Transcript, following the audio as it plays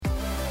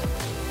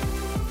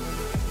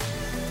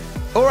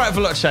All right,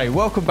 Veloce,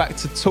 welcome back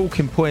to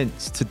Talking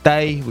Points.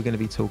 Today, we're going to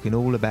be talking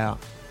all about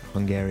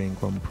Hungarian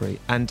Grand Prix.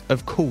 And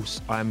of course,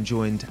 I am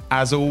joined,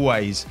 as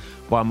always,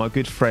 by my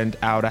good friend,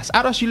 Aldas.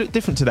 Aldas, you look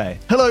different today.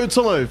 Hello,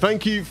 Tomo.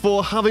 Thank you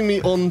for having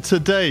me on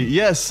today.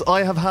 Yes,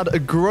 I have had a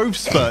growth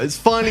spurt. It's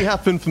finally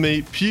happened for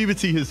me.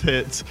 Puberty has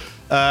hit.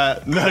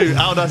 No,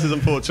 Aldas is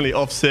unfortunately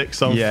off sick,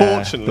 so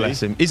unfortunately...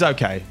 Bless him. He's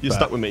okay. You're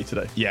stuck with me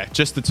today. Yeah,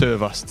 just the two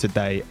of us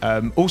today.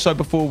 Also,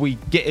 before we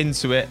get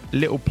into it,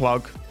 little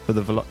plug for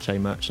the Veloce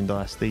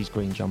merchandise. These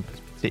green jumpers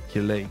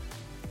particularly.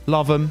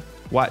 Love them.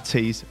 White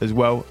tees as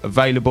well,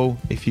 available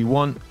if you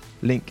want.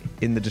 Link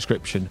in the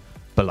description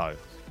below.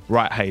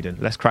 Right, Hayden,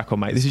 let's crack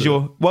on, mate. This is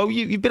your... Well,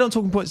 you've been on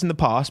Talking Points in the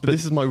past, but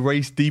this is my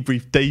race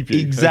debrief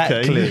debut.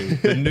 Exactly. Okay?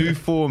 The new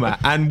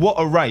format. And what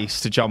a race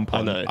to jump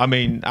on. I know. I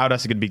mean, Aldas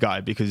is going to be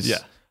gutted because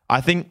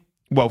I think,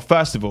 well,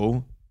 first of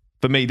all,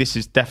 for me, this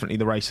is definitely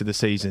the race of the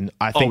season.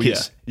 I think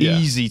it's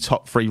easy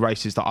top 3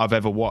 races that I've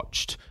ever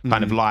watched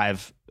kind of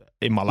live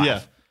in my life.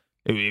 Yeah.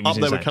 It was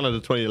up there with Canada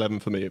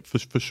 2011 for me,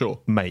 for sure.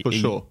 Mate, for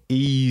sure.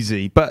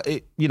 Easy. But,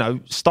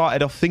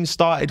 things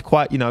started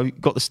quite,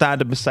 got the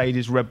standard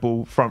Mercedes Red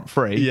Bull front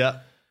 3. Yeah.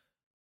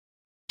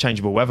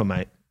 Changeable weather,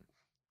 mate.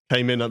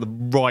 Came in at the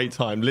right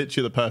time,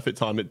 literally the perfect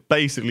time. It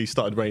basically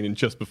started raining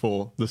just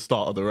before the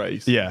start of the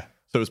race. Yeah.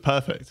 So it was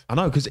perfect. I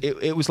know, because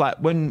it was like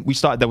when we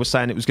started, they were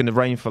saying it was going to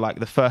rain for like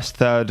the first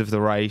third of the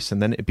race,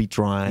 and then it'd be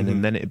drying,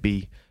 and then it'd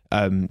be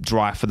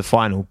dry for the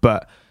final.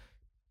 But...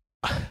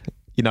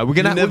 we're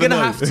gonna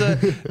have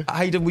to,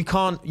 Hayden. We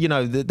can't.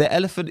 The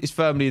elephant is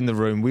firmly in the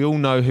room. We all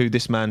know who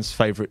this man's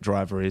favourite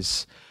driver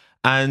is,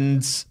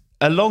 and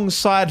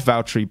alongside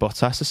Valtteri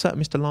Bottas, a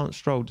certain Mr. Lance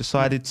Stroll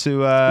decided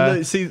to.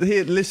 No, see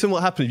here. Listen,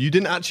 what happened? You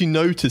didn't actually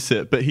notice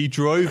it, but he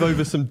drove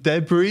over some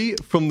debris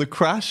from the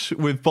crash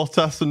with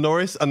Bottas and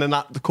Norris, and then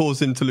that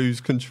caused him to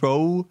lose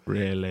control.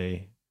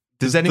 Really?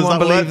 Does anyone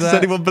believe that? Does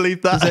anyone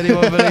believe that? Does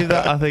anyone believe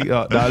that? I think.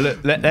 Oh, no.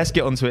 Look, let's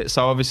get onto it.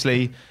 So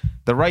obviously,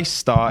 the race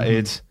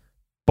started.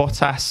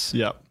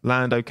 Bottas,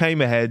 Lando came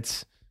ahead,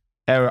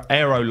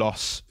 aero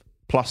loss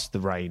plus the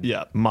rain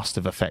must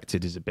have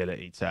affected his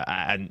ability to,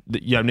 and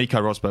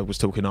Nico Rosberg was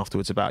talking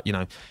afterwards about,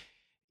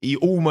 he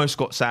almost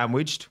got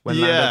sandwiched when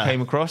Lando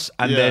came across,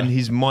 and then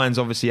his mind's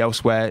obviously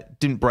elsewhere,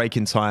 didn't brake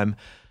in time,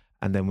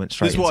 and then went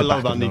straight into This is what I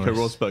love back about of Nico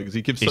Norris. Rosberg, is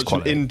he gives such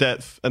an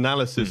in-depth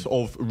analysis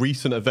of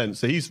recent events.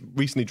 So he's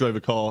recently drove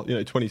a car,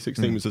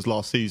 2016 was his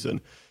last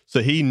season.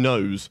 So he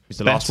knows He's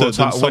the last better world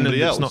than title winner somebody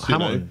that's else. not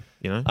Hamilton,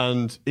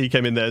 And he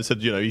came in there and said,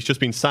 he's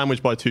just been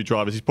sandwiched by 2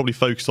 drivers. He's probably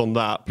focused on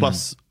that.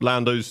 Plus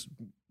Lando's,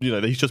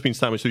 he's just been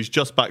sandwiched. So he's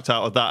just backed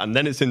out of that. And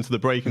then it's into the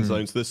braking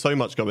zone. So there's so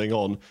much going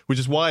on, which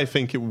is why I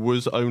think it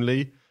was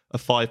only a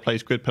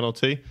 5-place grid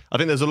penalty. I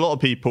think there's a lot of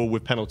people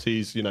with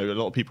penalties, a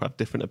lot of people have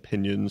different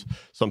opinions.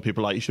 Some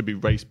people are like, you should be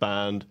race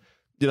banned.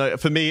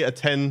 For me, a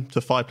 10 to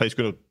 5-place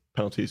grid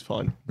penalty is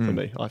fine for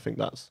me. I think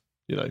that's,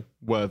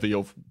 worthy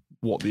of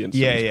what the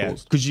incident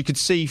caused. Because you could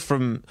see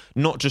from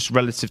not just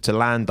relative to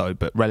Lando,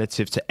 but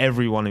relative to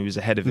everyone who was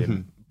ahead of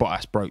him,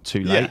 Bottas broke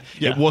too late.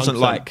 It wasn't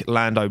 100%. Like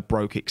Lando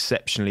broke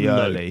exceptionally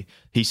early.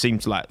 He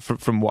seemed to like,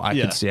 from what I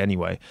could see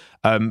anyway.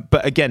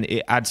 But again,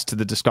 it adds to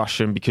the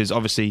discussion because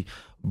obviously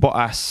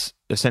Bottas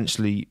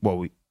essentially,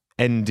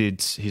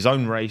 ended his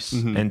own race,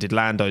 ended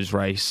Lando's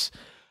race.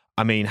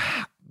 I mean,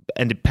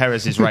 ended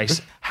Perez's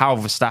race. How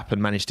Verstappen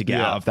managed to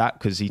get out of that,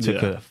 because he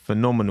took a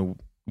phenomenal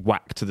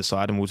whack to the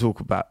side, and we'll talk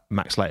about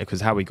Max later,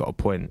 because how he got a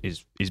point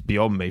is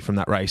beyond me from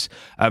that race.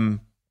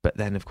 But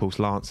then, of course,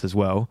 Lance as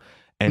well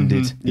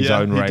ended his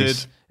own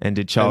race,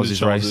 ended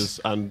Charles's race,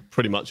 and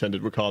pretty much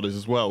ended Ricciardo's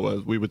as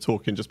well. We were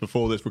talking just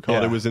before this,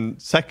 Ricciardo was in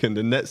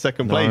net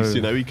second place.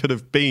 He could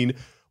have been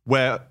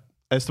where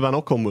Esteban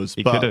Ocon was.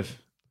 He could have.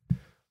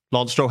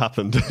 Lance Stroll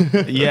happened.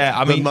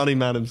 The money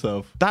man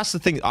himself. That's the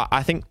thing.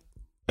 I think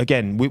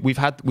again we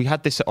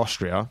had this at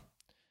Austria,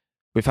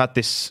 we've had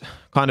this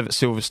kind of at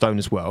Silverstone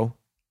as well.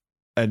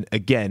 And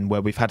again,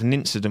 where we've had an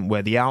incident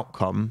where the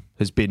outcome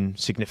has been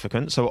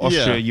significant. So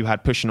Austria, you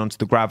had pushing onto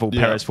the gravel,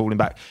 Perez falling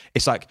back.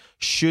 It's like,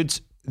 should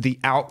the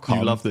outcome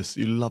you love this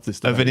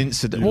of an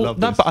incident?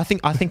 But I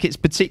think it's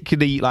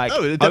particularly like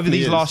over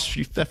these last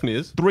few, definitely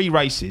is 3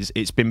 races,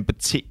 it's been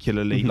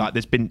particularly like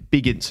there's been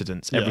big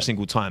incidents every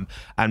single time,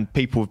 and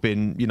people have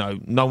been,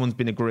 no one's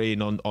been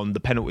agreeing on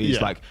the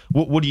penalties. Like,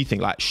 what do you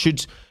think? Like,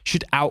 should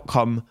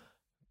outcome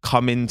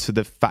come into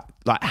the fact,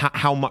 like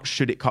how much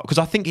should it cut? Because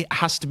I think it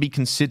has to be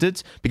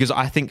considered, because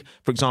I think,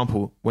 for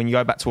example, when you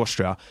go back to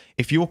Austria,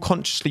 if you're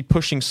consciously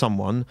pushing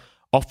someone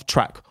off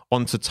track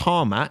onto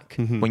tarmac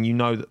when you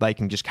know that they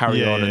can just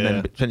carry on, and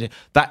then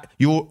that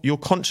you're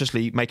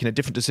consciously making a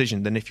different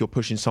decision than if you're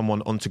pushing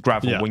someone onto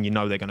gravel when you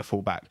know they're going to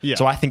fall back.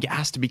 So I think it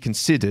has to be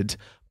considered,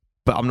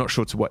 but I'm not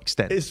sure to what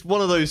extent. It's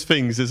one of those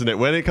things, isn't it?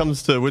 When it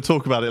comes to, we'll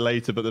talk about it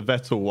later, but the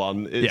Vettel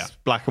one, it's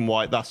black and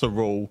white. That's a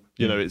rule.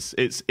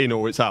 It's in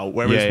or it's out.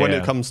 Whereas when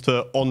it comes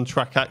to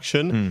on-track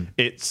action,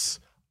 it's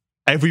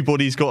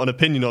everybody's got an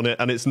opinion on it,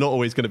 and it's not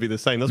always going to be the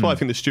same. That's why I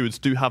think the stewards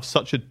do have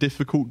such a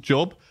difficult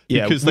job,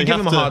 because they give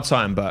have them to a hard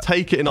time, but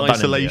take it in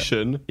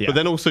isolation, but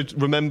then also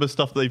remember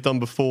stuff that they've done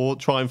before,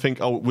 try and think,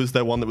 oh, was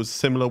there one that was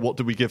similar? What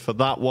did we give for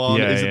that one?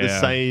 Is it the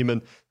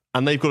same?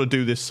 And they've got to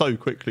do this so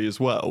quickly as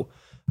well.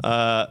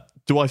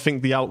 Do I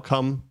think the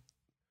outcome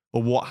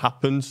or what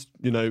happens,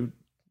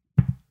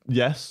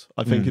 yes,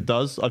 I think it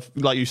does.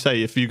 Like you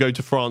say, if you go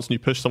to France and you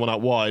push someone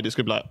out wide, it's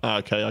going to be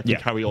like, okay, I can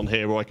carry on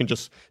here, or I can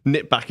just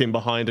nip back in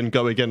behind and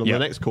go again on the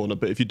next corner.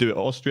 But if you do it at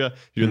Austria,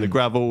 you're in the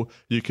gravel,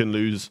 you can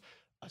lose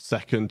a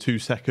second, 2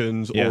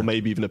 seconds, or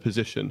maybe even a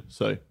position.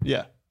 So, yeah,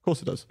 of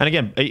course it does. And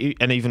again,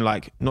 and even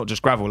like not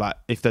just gravel, like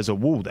if there's a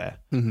wall there,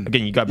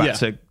 again, you go back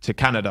to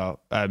Canada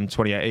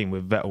 2018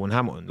 with Vettel and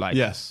Hamilton. Like,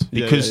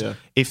 because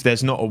if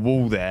there's not a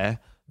wall there,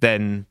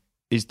 then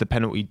is the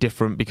penalty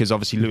different? Because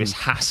obviously Lewis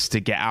has to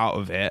get out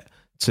of it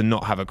to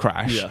not have a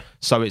crash.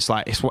 So it's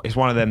like it's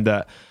one of them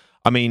that,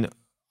 I mean,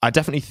 I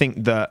definitely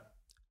think that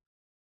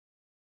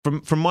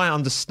from my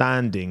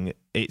understanding,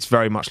 it's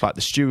very much like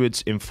the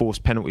stewards enforce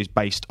penalties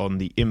based on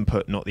the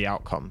input, not the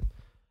outcome.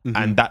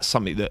 And that's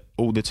something that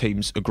all the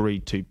teams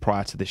agreed to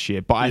prior to this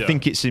year. But I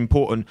think it's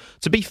important,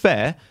 to be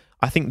fair,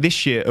 I think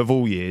this year of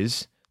all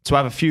years, to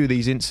have a few of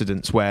these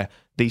incidents where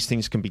these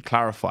things can be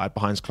clarified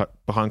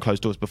behind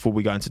closed doors before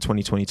we go into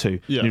 2022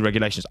 new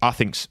regulations, I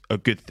think's a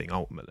good thing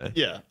ultimately.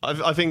 Yeah,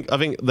 I think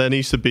there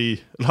needs to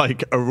be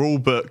like a rule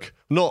book,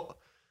 not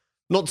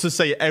to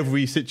say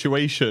every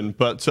situation,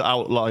 but to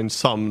outline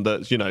some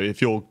that,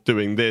 if you're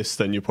doing this,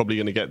 then you're probably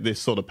going to get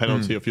this sort of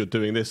penalty if you're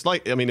doing this.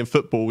 Like, I mean, in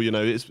football,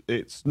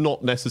 it's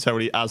not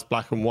necessarily as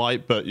black and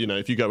white, but,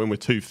 if you go in with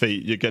 2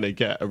 feet, you're going to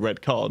get a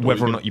red card.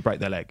 Whether or not you break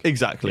their leg.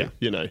 Exactly,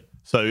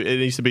 So it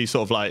needs to be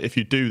sort of like, if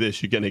you do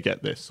this, you're going to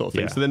get this sort of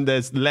thing. So then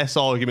there's less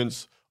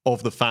arguments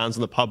of the fans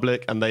and the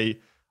public, and they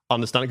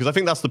understand it. Because I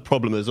think that's the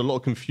problem. There's a lot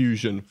of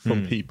confusion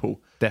from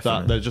people.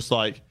 Definitely. That they're just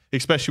like,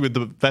 especially with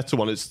the Vettel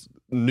one, it's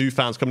new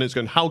fans coming in, it's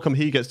going, how come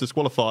he gets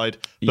disqualified,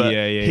 but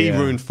he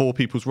ruined 4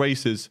 people's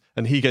races,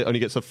 and he only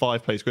gets a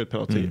 5-place grid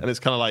penalty. And it's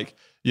kind of like,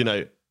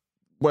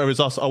 whereas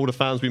us older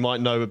fans, we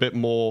might know a bit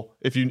more.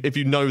 If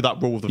you know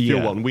that rule of the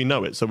fuel one, we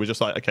know it. So we're just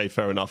like, okay,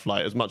 fair enough.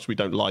 Like, as much as we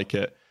don't like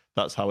it,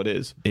 that's how it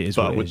is. It is,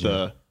 but with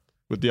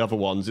the other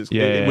ones,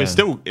 we're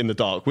still in the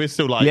dark. We're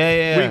still like,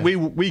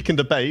 we can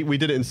debate. We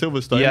did it in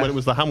Silverstone when it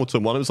was the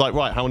Hamilton one. It was like,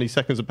 right, how many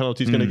seconds of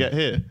penalty is going to get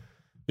here?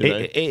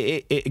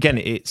 Again,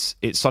 it's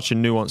such a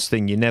nuanced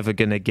thing. You're never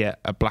going to get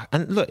a black.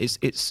 And look,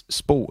 it's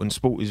sport, and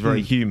sport is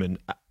very human.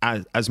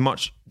 As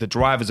much the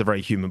drivers are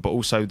very human, but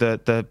also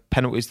the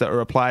penalties that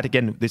are applied.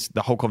 Again,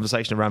 the whole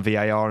conversation around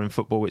VAR in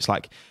football. It's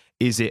like,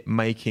 is it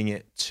making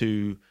it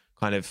to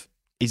kind of?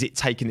 Is it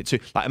taking it to,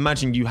 like,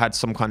 imagine you had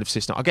some kind of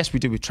system. I guess we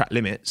do with track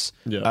limits,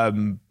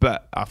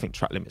 but I think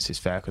track limits is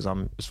fair because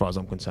as far as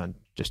I'm concerned,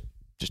 just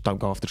don't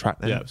go off the track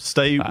then. Yeah,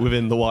 stay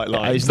within the white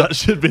lines. That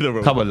should be the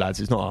rule. Come on, lads,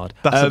 it's not hard.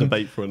 That's a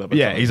debate for another time.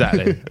 Yeah,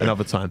 exactly,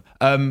 another time.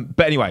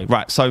 But anyway,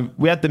 right, so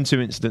we had them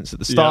 2 incidents at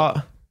the start.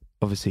 Yeah.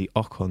 Obviously,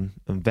 Ocon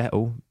and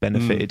Vettel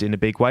benefited in a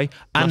big way.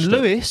 And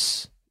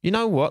Lewis, you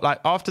know what? Like,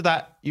 after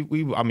that,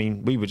 we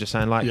were just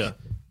saying, like,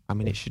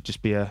 it should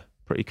just be a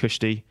pretty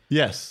cushy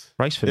race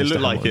finish. It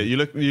looked like it.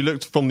 You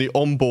looked from the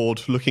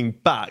onboard looking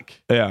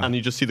back, and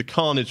you just see the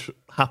carnage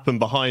happen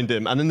behind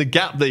him, and then the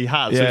gap that he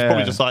had. So it's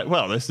probably just like,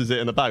 well, this is it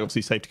in the bag.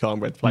 Obviously, safety car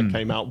and red flag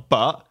came out,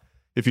 but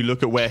if you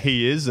look at where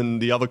he is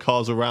and the other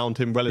cars around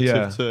him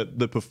relative to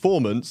the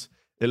performance,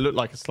 it looked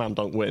like a slam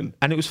dunk win.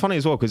 And it was funny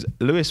as well because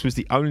Lewis was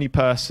the only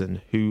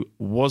person who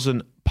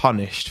wasn't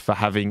punished for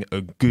having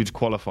a good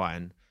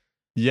qualifying.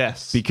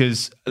 Yes,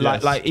 because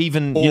like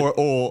even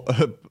or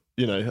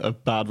a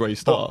bad race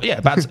start.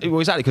 Well,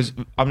 exactly, because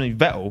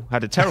Vettel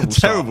had a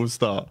terrible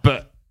start,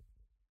 but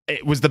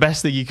it was the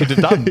best thing he could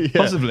have done,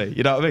 possibly.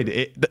 You know what I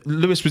mean?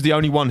 Lewis was the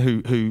only one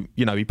who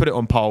he put it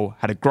on pole,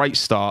 had a great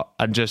start,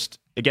 and just,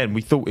 again,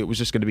 we thought it was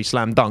just going to be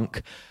slam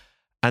dunk,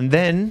 and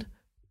then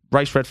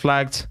race red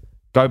flagged,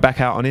 go back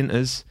out on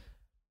inters.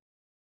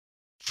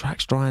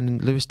 Track's drying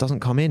and Lewis doesn't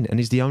come in, and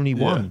he's the only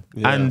one.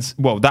 And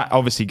well, that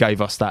obviously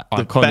gave us that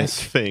iconic, the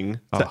best thing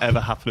to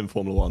ever happen in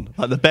Formula One.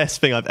 Like, the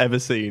best thing I've ever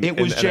seen.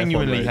 It was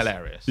genuinely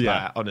hilarious.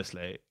 Yeah, like,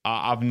 honestly,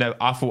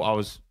 I thought I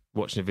was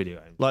watching a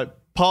video. Like,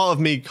 part of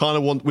me kind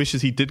of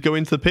wishes he did go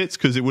into the pits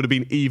because it would have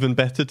been even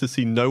better to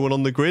see no one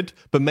on the grid.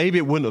 But maybe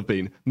it wouldn't have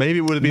been. Maybe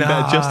it would have been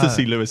better just to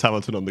see Lewis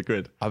Hamilton on the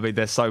grid. I mean,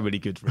 there's so many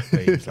good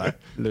things, like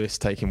Lewis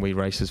taking We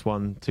Racers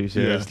 1 too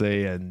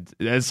seriously, and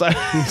there's it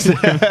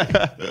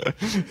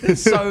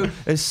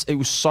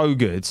was so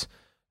good.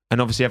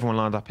 And obviously, everyone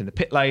lined up in the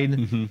pit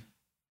lane.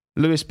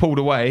 Lewis pulled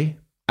away.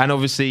 And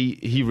obviously,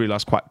 he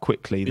realised quite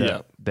quickly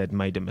that they'd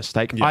made a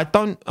mistake. I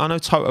know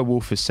Toto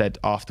Wolff has said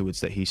afterwards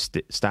that he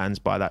stands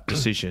by that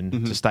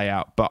decision to stay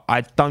out, but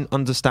I don't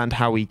understand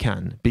how he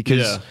can,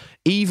 because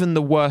even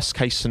the worst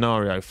case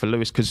scenario for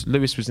Lewis, because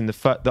Lewis was in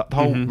the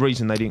whole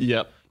reason they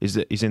didn't is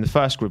that he's in the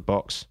first grid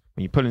box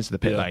when you pull into the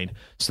pit lane,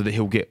 so that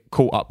he'll get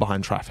caught up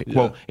behind traffic.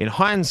 Well, in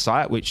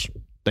hindsight, which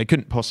they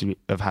couldn't possibly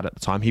have had at the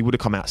time, he would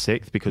have come out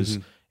 6th because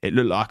it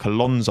looked like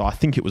Alonso, I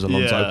think it was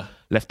Alonso, Yeah.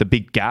 left a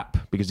big gap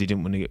because he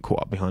didn't want to get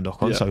caught up behind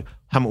Ocon. Yeah. So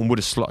Hamilton would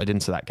have slotted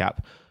into that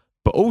gap.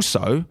 But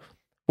also,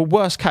 well,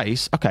 worst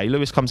case, okay,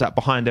 Lewis comes out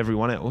behind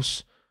everyone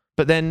else,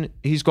 but then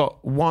he's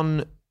got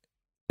one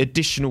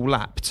additional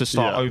lap to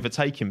start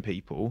overtaking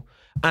people.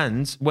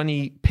 And when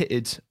he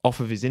pitted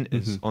off of his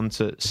inters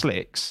onto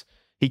slicks,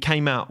 he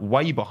came out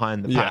way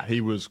behind the pack. Yeah,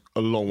 he was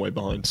a long way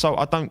behind. So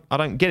I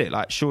don't get it.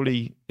 Like,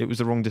 surely it was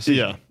the wrong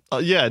decision.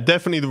 Yeah,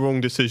 definitely the wrong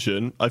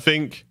decision. I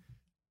think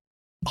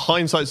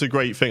hindsight's a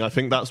great thing. I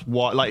think that's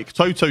why, like,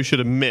 Toto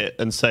should admit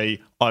and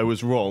say, I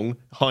was wrong.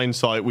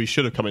 Hindsight, we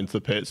should have come into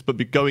the pits.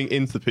 But going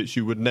into the pits,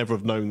 you would never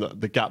have known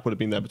that the gap would have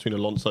been there between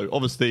Alonso.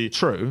 Obviously,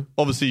 True.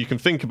 Obviously, you can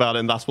think about it,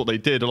 and that's what they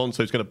did.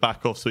 Alonso's going to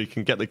back off so he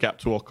can get the gap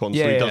to Ocon,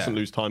 so he doesn't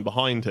lose time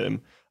behind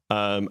him.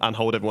 And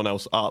hold everyone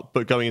else up.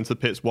 But going into the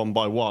pits one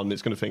by one,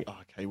 it's going to think,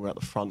 okay, we're at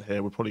the front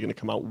here. We're probably going to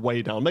come out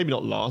way down. Maybe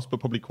not last, but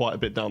probably quite a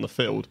bit down the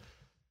field.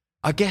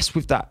 I guess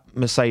with that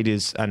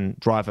Mercedes and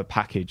driver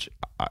package,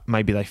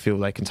 maybe they feel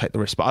they can take the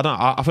risk. But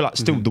I feel like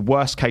still the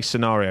worst case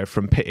scenario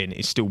from pitting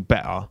is still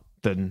better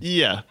than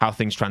how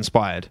things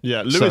transpired.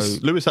 Yeah,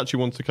 Lewis actually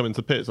wanted to come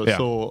into pits. I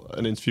saw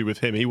an interview with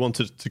him. He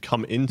wanted to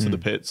come into the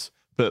pits,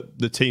 but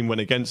the team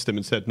went against him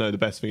and said, no, the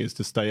best thing is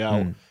to stay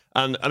out.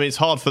 And I mean, it's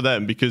hard for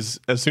them because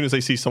as soon as they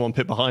see someone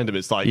pit behind them,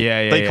 it's like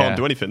they can't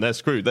do anything. They're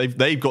screwed.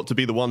 They've got to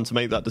be the one to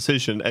make that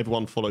decision.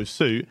 Everyone follows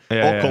suit.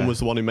 Ocon was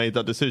the one who made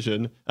that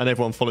decision, and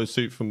everyone follows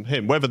suit from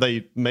him. Whether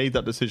they made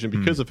that decision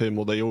because of him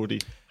or they already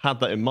had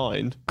that in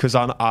mind. Because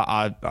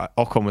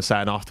Ocon was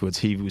saying afterwards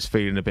he was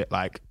feeling a bit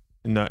like,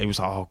 no, he was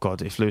like, oh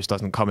God, if Lewis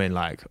doesn't come in,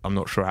 like, I'm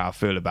not sure how I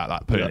feel about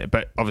that putting it.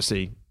 But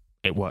obviously,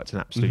 it worked an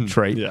absolute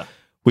treat. Yeah.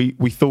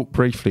 We thought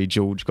briefly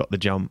George got the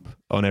jump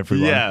on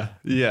everyone.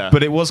 Yeah.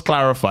 But it was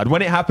clarified.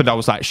 When it happened, I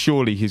was like,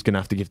 surely he's going to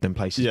have to give them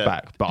places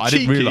back. But I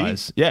didn't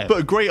realise. Yeah. But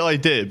a great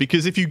idea,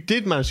 because if you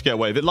did manage to get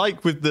away with it,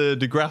 like with the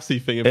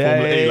Degrassi thing in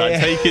Formula E, like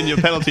taking your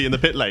penalty in the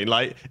pit lane,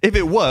 like if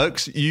it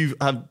works, you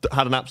have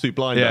had an absolute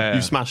blinder.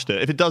 You smashed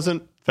it. If it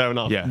doesn't, fair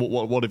enough. Yeah.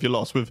 What have you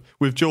lost?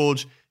 With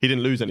George, he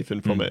didn't lose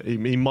anything from it.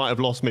 He might have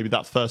lost maybe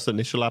that first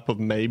initial lap of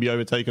maybe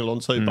overtaking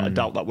Alonso, but I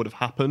doubt that would have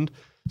happened.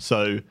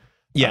 So...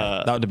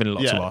 that would have been a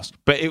lot to ask.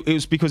 But it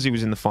was because he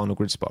was in the final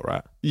grid spot,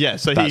 right? Yeah,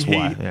 so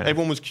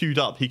everyone was queued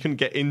up. He couldn't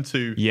get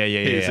into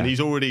his, and he's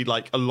already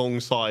like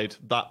alongside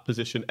that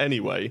position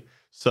anyway.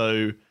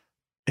 So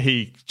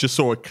he just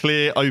saw a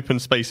clear open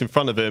space in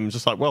front of him,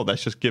 just like, well,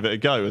 let's just give it a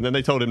go. And then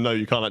they told him, no,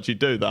 you can't actually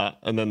do that.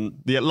 And then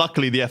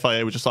luckily the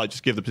FIA was just like,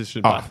 just give the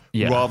position back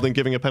rather than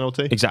giving a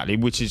penalty. Exactly,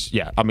 which is,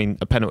 I mean,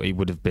 a penalty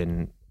would have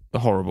been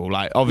horrible.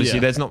 Like, obviously,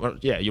 there's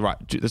not. Yeah, you're right.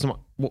 There's not.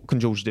 What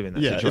can George do in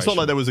that situation? It's not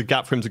like there was a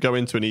gap for him to go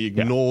into and he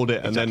ignored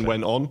it and then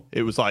went on.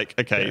 It was like,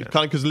 okay,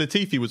 kind of because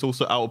Latifi was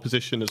also out of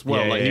position as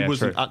well. He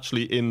wasn't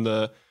actually in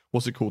the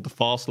what's it called, the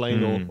fast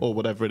lane or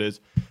whatever it is.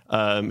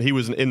 He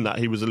wasn't in that.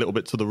 He was a little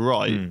bit to the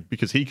right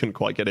because he couldn't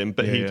quite get in,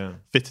 but he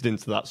fitted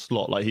into that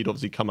slot. Like he'd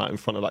obviously come out in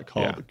front of that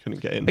car but couldn't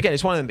get in. Again,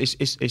 it's one of them.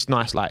 It's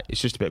nice. Like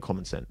it's just a bit of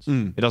common sense.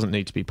 It doesn't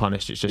need to be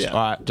punished. It's just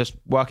all right. Just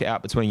work it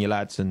out between your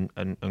lads and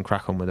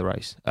crack on with the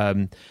race.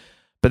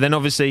 But then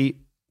obviously,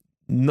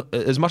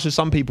 as much as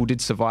some people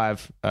did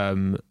survive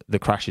the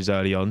crashes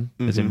early on,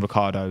 as in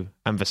Ricciardo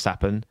and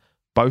Verstappen,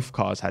 both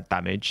cars had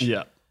damage.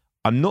 Yeah.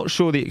 I'm not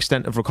sure the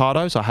extent of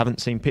Ricciardo's. I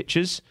haven't seen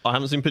pictures. I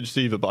haven't seen pictures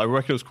either, but I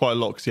reckon it was quite a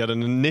lot because he had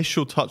an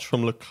initial touch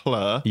from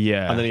Leclerc.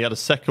 Yeah. And then he had a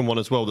second one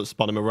as well that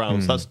spun him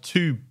around. So that's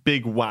two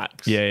big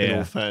whacks in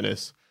all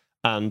fairness.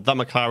 And that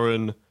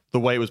McLaren,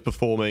 the way it was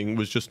performing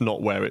was just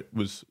not where it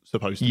was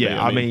supposed to be.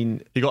 I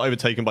mean, he got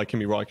overtaken by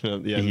Kimi Raikkonen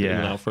at the end in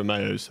an Alfa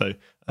Romeo, so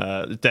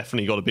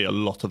definitely got to be a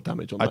lot of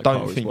damage on that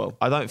car as well.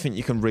 I don't think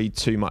you can read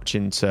too much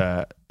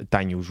into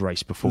Daniel's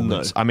race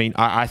performance. No. I mean,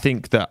 I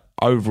think that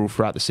overall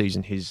throughout the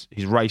season, his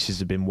races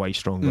have been way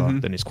stronger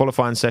than his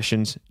qualifying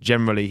sessions.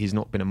 Generally, he's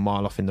not been a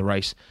mile off in the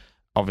race.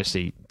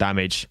 Obviously,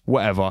 damage,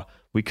 whatever.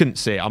 We couldn't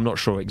see it. I'm not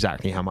sure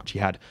exactly how much he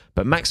had.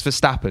 But Max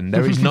Verstappen,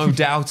 there is no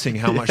doubting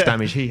how much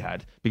damage he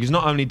had. Because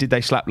not only did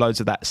they slap loads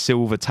of that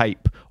silver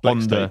tape on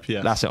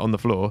the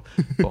floor,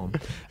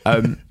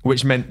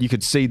 which meant you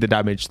could see the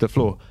damage to the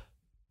floor.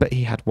 But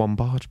he had one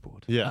barge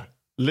board. Yeah.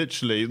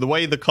 Literally, the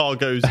way the car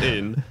goes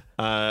in,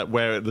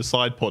 where the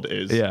side pod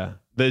is,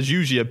 there's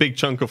usually a big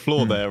chunk of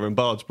floor there and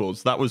barge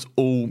boards. That was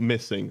all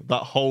missing.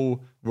 That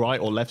whole right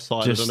or left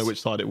side, I don't know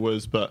which side it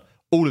was, but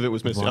all of it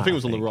was missing. I think it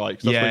was on the right,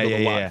 because that's where he got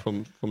the whack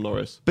from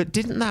Norris. But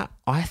didn't that,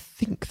 I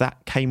think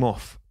that came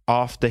off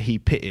after he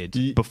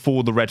pitted,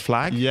 before the red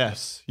flag?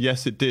 Yes,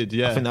 it did,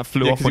 I think that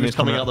flew off when he was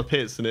coming out of the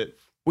pits and it...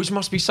 Which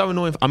must be so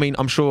annoying. I mean,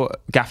 I'm sure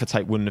gaffer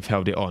tape wouldn't have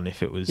held it on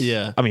if it was...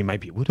 I mean,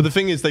 maybe it would. But the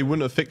thing is, they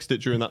wouldn't have fixed it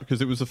during that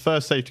because it was the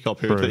first safety car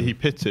period that he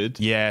pitted.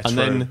 And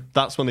then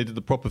that's when they did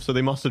the proper... So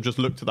they must have just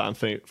looked at that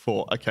and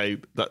thought, okay,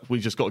 we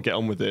just got to get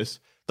on with this.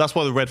 That's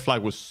why the red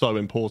flag was so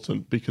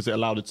important, because it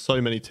allowed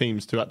so many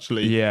teams to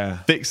actually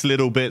fix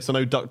little bits. I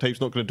know duct tape's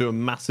not going to do a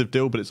massive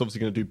deal, but it's obviously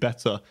going to do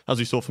better, as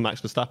we saw from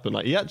Max Verstappen.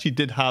 Like, he actually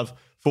did have,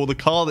 for the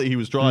car that he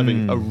was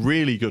driving, a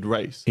really good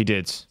race. He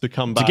did. To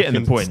come back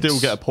and still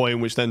get a point,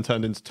 which then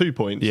turned into 2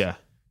 points. Yeah.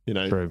 You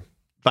know. True.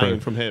 banging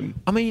from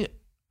him. I mean,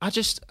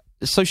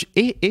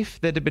 if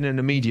there'd have been an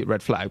immediate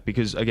red flag,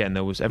 because again,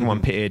 there was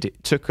everyone pitted.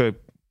 It took a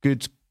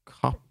good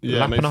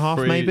lap and a half,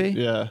 maybe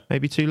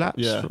 2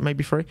 laps,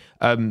 maybe 3.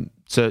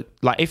 So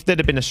like, if there'd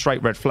have been a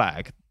straight red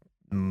flag,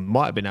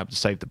 might have been able to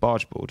save the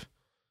barge board.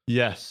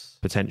 Yes,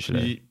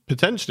 potentially.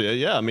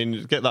 Yeah. I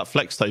mean, get that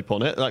flex tape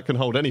on it. That can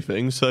hold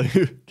anything. So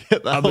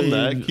get that on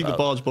there. Keep the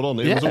barge board on.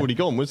 It was already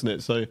gone, wasn't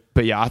it? So,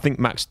 but yeah, I think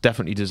Max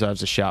definitely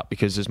deserves a shout,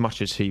 because as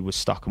much as he was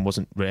stuck and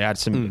wasn't really, had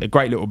a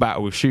great little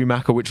battle with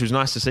Schumacher, which was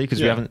nice to see,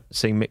 because we haven't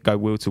seen Mick go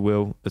wheel to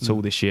wheel at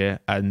all this year,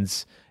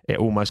 and it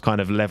almost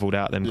kind of leveled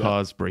out them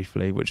cars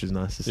briefly, which was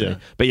nice to see.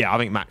 But yeah, I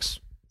think Max.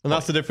 And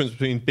that's the difference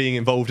between being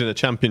involved in a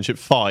championship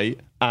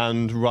fight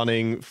and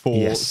running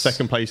for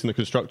second place in the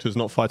constructors,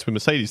 not fighting with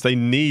Mercedes. They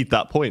need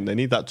that point. They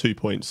need that 2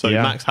 points. So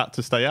Max had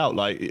to stay out.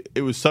 Like,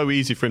 it was so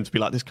easy for him to be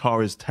like, this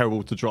car is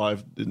terrible to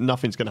drive.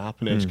 Nothing's going to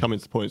happen here. Just come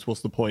into the points.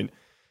 What's the point?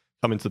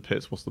 Come into the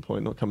pits. What's the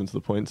point? Not come into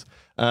the points.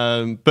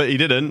 But he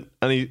didn't,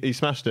 and he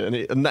smashed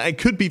it. And it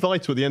could be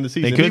vital at the end of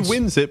the season. If he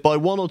wins it by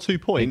 1 or 2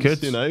 points,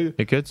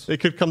 it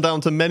could come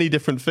down to many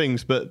different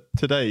things. But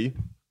today,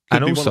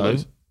 and also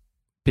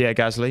Pierre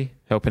Gasly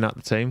helping out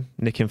the team,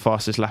 nicking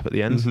fastest lap at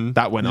the end.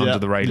 That went under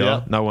the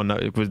radar. No one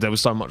knows, because there was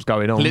so much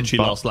going on.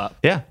 Literally last lap.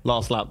 Yeah,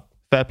 last lap.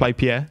 Fair play,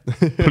 Pierre,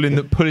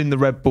 pulling the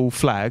Red Bull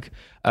flag.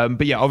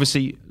 But yeah,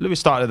 obviously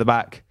Lewis started at the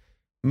back,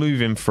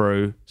 moving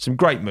through some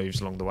great moves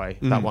along the way.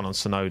 That one on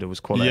Tsunoda was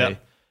quality.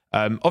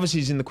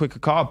 Obviously he's in the quicker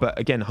car, but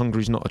again,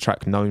 Hungary's not a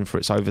track known for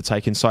its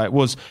overtaking. So it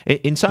was,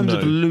 in terms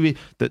of Lewis,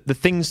 the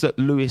things that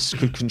Lewis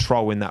could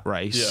control in that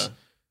race.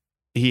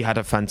 He had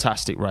a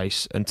fantastic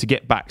race, and to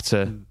get back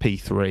to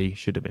P3,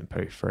 should have been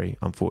P3,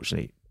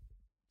 unfortunately,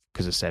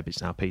 because of Seb,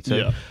 it's now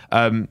P2.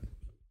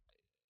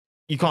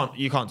 You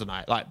can't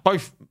deny it. Like,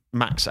 both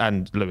Max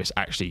and Lewis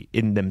actually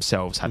in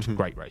themselves had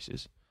great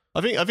races.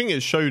 I think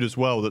it showed as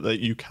well that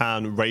you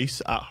can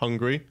race at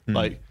Hungary.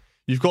 Like,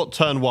 you've got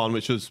turn 1,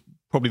 which was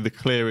probably the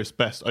clearest,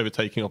 best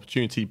overtaking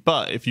opportunity.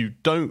 But if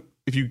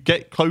you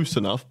get close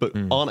enough but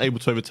aren't able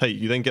to overtake,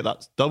 you then get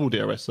that double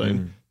DRS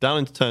zone down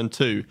into turn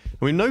 2.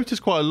 And we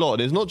noticed quite a lot,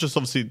 and it's not just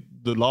obviously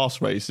the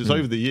last race, it's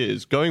over the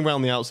years, going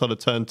around the outside of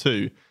turn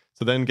 2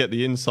 to then get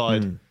the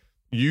inside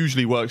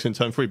usually works in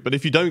turn 3. But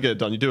if you don't get it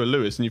done, you do a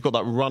Lewis, and you've got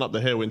that run up the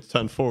hill into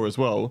turn 4 as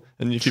well.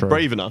 And if you're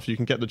brave enough, you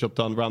can get the job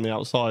done around the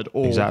outside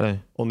or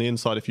on the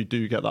inside if you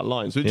do get that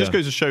line. So it just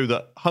goes to show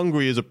that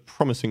Hungary is a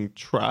promising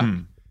track.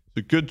 It's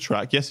a good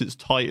track. Yes, it's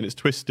tight and it's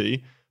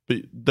twisty, but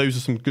those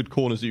are some good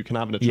corners that you can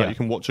have in a track. You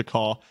can watch a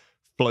car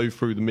flow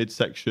through the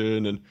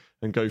midsection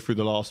and go through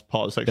the last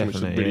part of the section,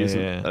 which really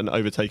isn't an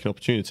overtaking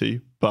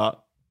opportunity,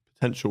 but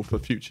potential for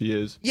future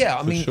years. Yeah,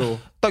 I mean,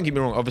 don't get me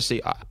wrong.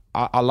 Obviously,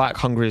 I like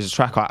Hungary as a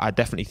track. I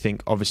definitely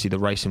think, obviously, the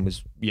racing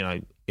was,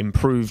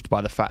 improved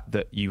by the fact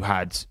that you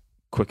had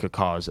quicker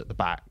cars at the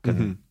back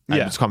and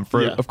it's come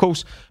through, of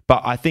course.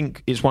 But I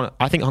think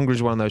Hungary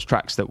is one of those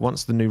tracks that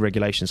once the new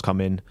regulations come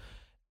in,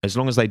 as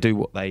long as they do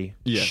what they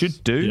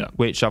should do,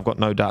 which I've got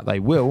no doubt they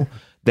will,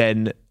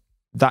 then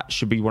that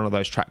should be one of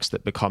those tracks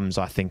that becomes,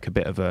 I think, a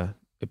bit of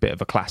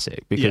a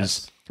classic,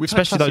 because we've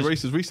especially had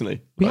races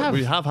recently. We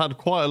have had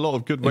quite a lot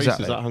of good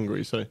races at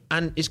Hungary. So,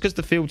 and it's because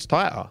the field's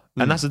tighter,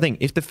 and that's the thing.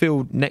 If the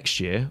field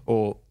next year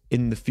or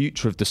in the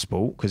future of the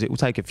sport, because it will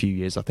take a few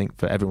years, I think,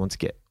 for everyone to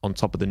get on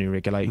top of the new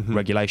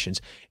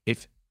regulations,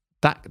 if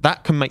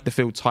that can make the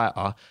field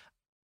tighter,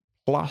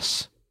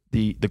 plus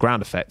the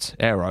ground effect,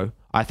 aero,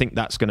 I think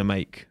that's going to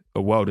make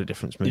a world of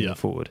difference moving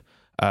forward.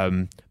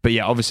 But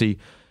yeah, obviously,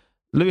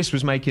 Lewis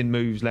was making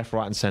moves left,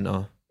 right, and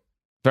centre.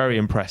 Very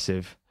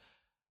impressive.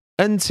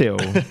 Until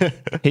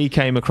he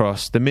came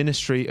across the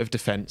Ministry of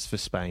Defence for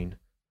Spain.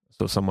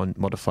 So someone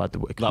modified the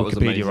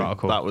Wikipedia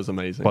article. That was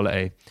amazing.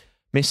 Quality.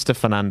 Mr.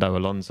 Fernando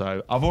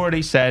Alonso. I've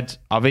already said,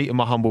 I've eaten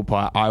my humble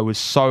pie. I was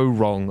so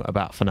wrong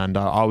about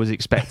Fernando. I was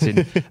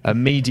expecting a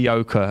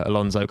mediocre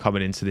Alonso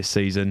coming into this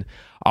season.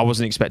 I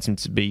wasn't expecting him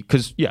to be,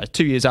 because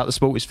 2 years out of the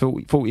sport, he's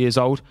 40 years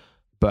old,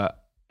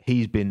 but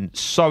he's been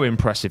so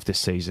impressive this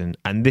season.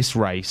 And this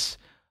race,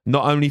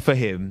 not only for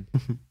him,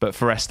 but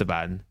for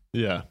Esteban.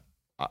 Yeah.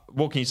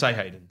 What can you say,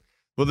 Hayden?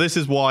 Well, this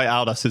is why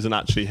Aldas isn't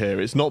actually here.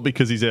 It's not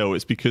because he's ill.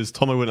 It's because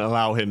Tomo wouldn't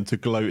allow him to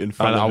gloat in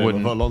front of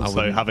him of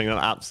Alonso having an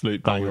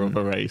absolute banger of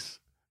a race.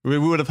 We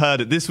would have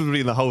heard it. This would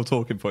be the whole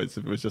talking points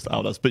if it was just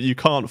Aldas. But you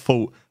can't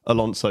fault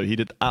Alonso. He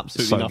did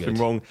absolutely nothing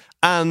wrong.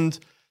 And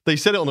they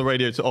said it on the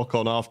radio to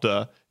Ocon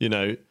after,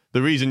 the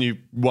reason you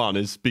won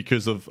is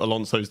because of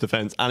Alonso's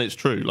defence. And it's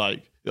true.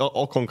 Like,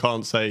 Ocon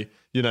can't say,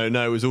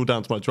 no, it was all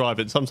down to my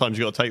driving. Sometimes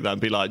you got to take that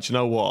and be like, do you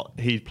know what?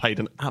 He played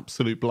an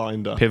absolute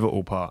blinder.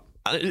 Pivotal part.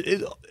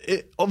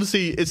 It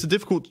obviously, it's a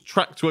difficult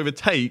track to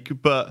overtake,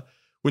 but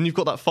when you've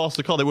got that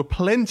faster car, there were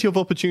plenty of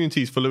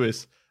opportunities for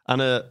Lewis.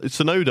 And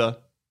Tsunoda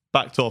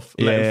backed off,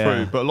 let him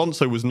through. But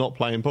Alonso was not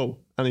playing ball.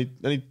 And he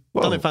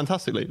done it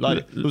fantastically.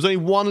 Like, there was only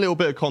one little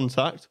bit of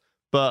contact,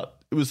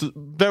 but it was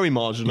very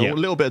marginal. A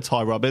little bit of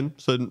tie rubbing,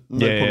 so no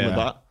problem with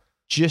that.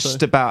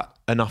 Just about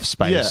enough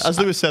space. Yeah, as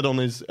Lewis said on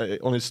his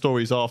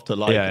stories after,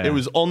 like it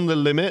was on the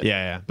limit.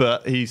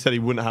 But he said he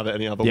wouldn't have it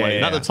any other way.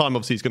 And at the time,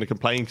 obviously, he's going to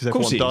complain because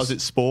everyone does.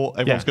 It's sport.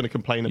 Everyone's going to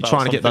complain about. You're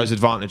trying to get those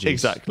advantages.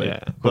 Exactly.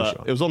 Yeah,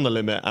 but it was on the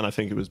limit, and I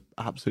think it was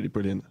absolutely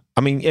brilliant.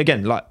 I mean,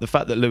 again, like the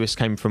fact that Lewis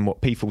came from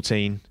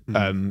P14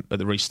 at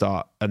the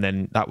restart, and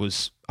then that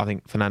was, I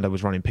think Fernando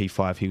was running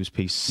P5, he was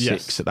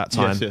P6 at that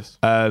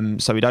time.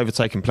 So he'd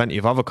overtaken plenty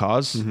of other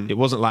cars. It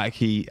wasn't like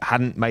he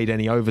hadn't made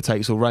any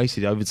overtakes all race.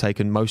 He'd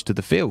overtaken most of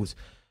the field.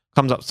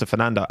 Comes up to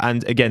Fernando,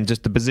 and again,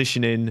 just the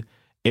positioning,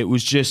 it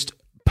was just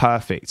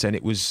perfect, and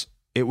it was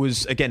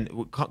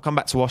again, come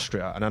back to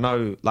Austria, and I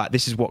know like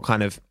this is what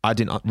kind of I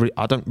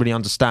don't really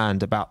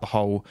understand about the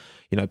whole,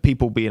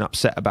 people being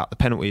upset about the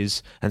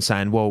penalties and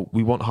saying, well,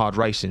 we want hard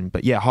racing,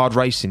 but hard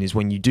racing is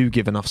when you do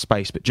give enough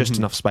space, but just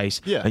enough space,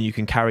 and you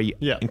can carry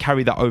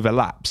that over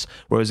laps.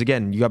 Whereas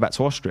again, you go back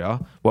to Austria,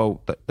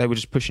 well, they were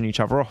just pushing each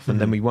other off, and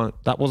then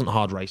that wasn't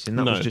hard racing,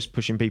 that was just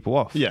pushing people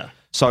off.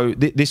 So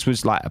this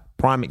was like a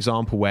prime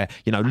example where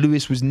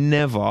Lewis was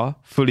never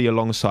fully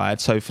alongside,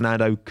 so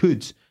Fernando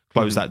could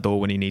close that door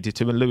when he needed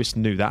to, and Lewis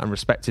knew that and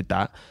respected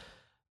that.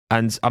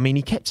 And I mean,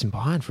 he kept him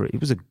behind for it. It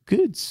was a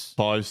good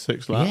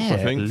 5-6 laps, I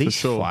think, at least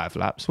for sure. 5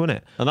 laps, wasn't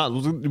it? And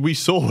that we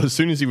saw as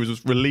soon as he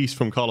was released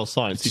from Carlos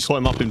Sainz, he caught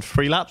him up in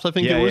 3 laps, I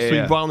think it was. So he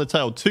right on the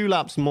tail, 2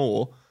 laps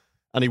more,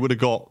 and he would have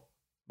got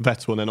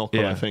Vettel and then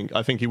Ocon.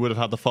 I think he would have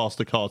had the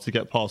faster car to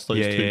get past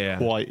those two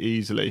quite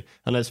easily.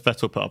 Unless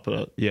Vettel put up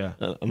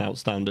an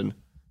outstanding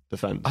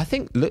defense. I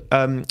think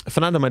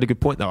Fernando made a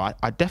good point though.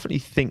 I definitely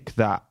think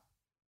that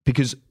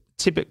because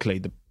typically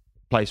the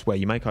place where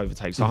you make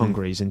overtakes are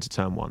Hungary is into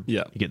turn 1.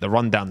 You get the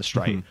run down the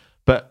straight.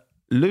 But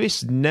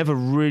Lewis never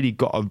really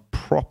got a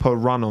proper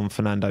run on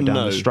Fernando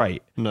down the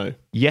straight.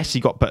 Yes, he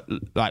got, but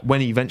like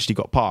when he eventually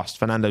got past,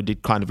 Fernando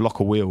did kind of lock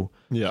a wheel.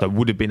 So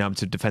would have been able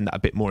to defend that a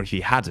bit more if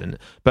he hadn't.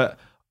 But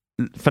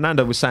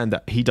Fernando was saying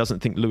that he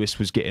doesn't think Lewis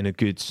was getting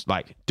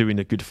doing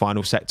a good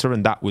final sector,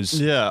 and that was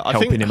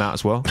helping him out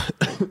as well.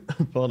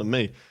 Pardon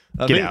me.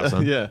 Get it out,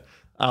 son.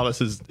 Alice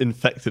has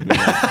infected me.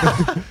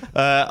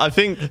 I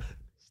think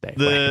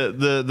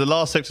the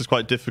last sector is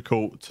quite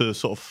difficult to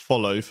sort of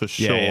follow for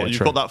sure. You've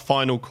got that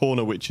final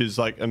corner, which is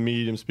like a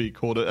medium speed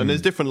corner, and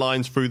there's different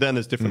lines through. Then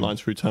there's different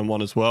lines through turn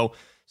 1 as well.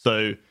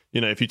 So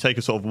if you take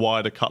a sort of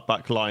wider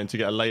cutback line to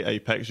get a late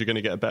apex, you're going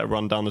to get a better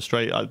run down the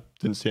straight. I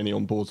didn't see any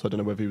on board, so I don't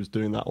know whether he was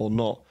doing that or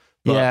not.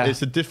 But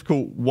it's a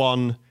difficult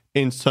one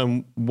in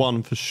turn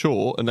 1 for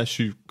sure, unless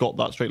you've got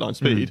that straight line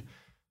speed.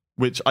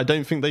 Which I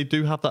don't think they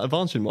do have that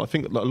advantage anymore. I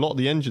think a lot of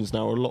the engines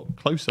now are a lot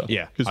closer.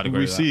 Because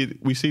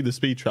we see the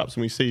speed traps,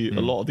 and we see a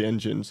lot of the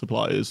engine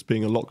suppliers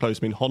being a lot closer.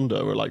 I mean,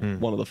 Honda are like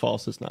one of the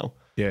fastest now.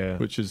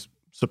 Which is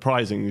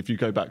surprising if you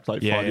go back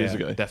like 5 years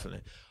ago.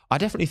 Definitely. I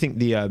definitely think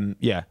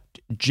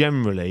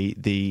generally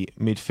the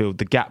midfield,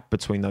 the gap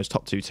between those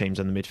top 2 teams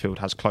and the midfield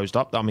has closed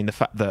up. I mean, the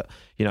fact that,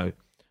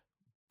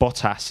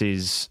 Bottas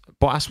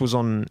is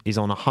on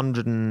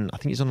 100 and I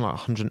think he's on like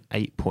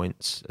 108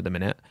 points at the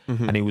minute,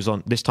 and he was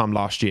on this time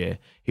last year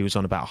he was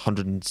on about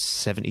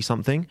 170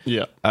 something.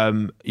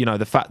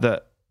 The fact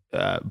that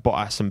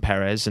Bottas and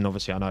Perez, and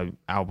obviously I know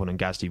Albon and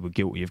Gasly were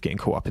guilty of getting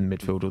caught up in the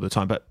midfield all the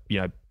time, but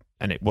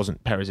and it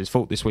wasn't Perez's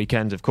fault this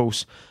weekend, of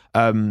course.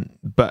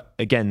 But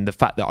again, the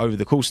fact that over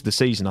the course of the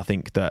season, I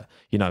think that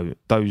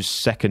those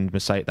second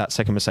Mercedes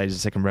and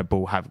second Red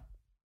Bull have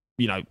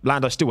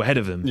Lando's still ahead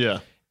of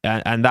them.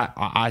 And that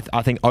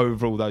I think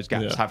overall those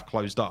gaps have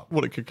closed up.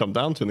 What it could come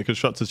down to in the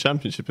Constructors'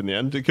 Championship in the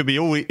end, it could be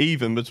all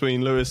even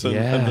between Lewis and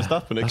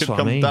Verstappen. It could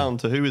come down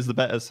to who is the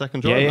better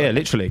second driver. Yeah,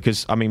 literally.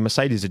 Because I mean,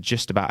 Mercedes are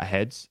just about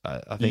ahead.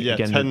 I think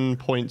again, 10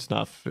 points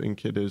now, I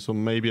think it is, or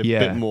maybe a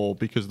bit more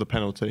because of the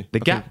penalty. The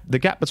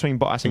gap between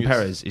Bottas and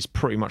Perez is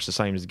pretty much the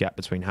same as the gap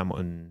between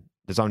Hamilton.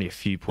 There's only a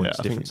few points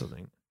difference, I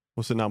think.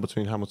 What's it now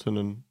between Hamilton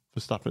and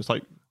Verstappen? It's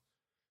like.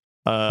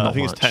 I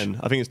think it's 10.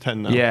 I think it's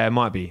 10 now. Yeah, it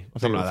might be. I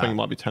think it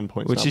might be 10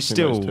 points. Which is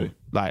still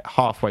like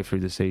halfway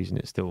through the season.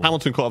 It's still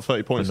Hamilton caught up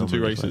 30 points in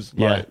 2 races.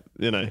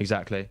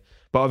 Exactly.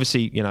 But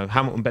obviously,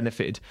 Hamilton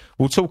benefited.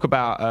 We'll talk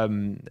about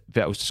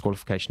Vettel's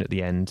disqualification at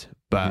the end,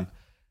 but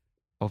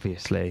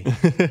obviously,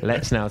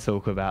 let's now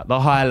talk about the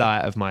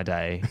highlight of my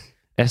day: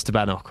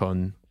 Esteban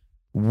Ocon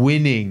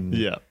winning.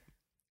 Yeah.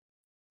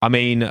 I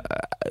mean,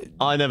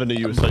 I never knew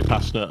you were so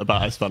passionate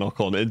about Esteban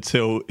Ocon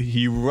until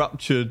he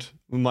ruptured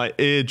my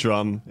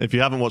eardrum. If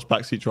you haven't watched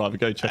Backseat Driver,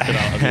 go check it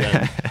out at the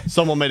end.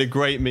 Someone made a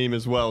great meme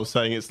as well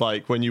saying it's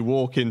like when you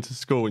walk into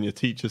school and your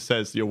teacher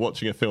says you're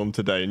watching a film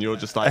today and you're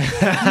just like,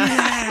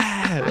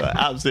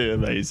 absolutely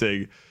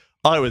amazing.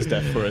 I was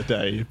deaf for a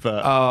day,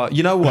 but...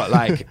 you know what?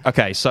 Like,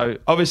 okay, so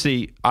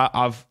obviously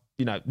I've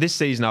this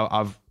season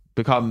I've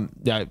become...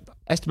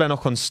 Esteban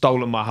Ocon's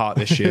stolen my heart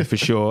this year for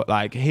sure.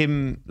 Like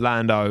him,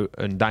 Lando,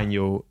 and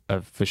Daniel are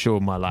for sure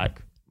my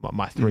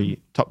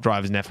 3 top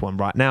drivers in F1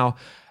 right now.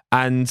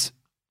 And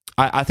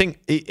I think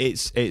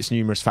it's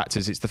numerous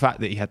factors. It's the fact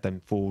that he had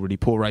them 4 really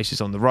poor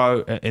races in the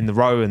row,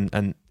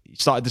 and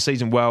started the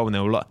season well, and they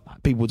were like,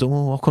 people would,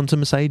 Ocon to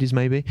Mercedes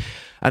maybe,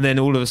 and then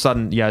all of a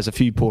sudden, has a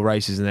few poor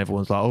races, and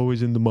everyone's like,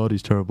 he's in the mud,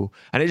 he's terrible,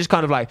 and it just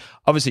kind of like,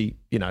 obviously,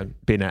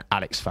 being an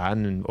Alex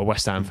fan and a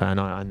West Ham fan,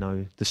 I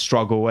know the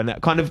struggle, and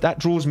that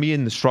draws me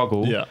in the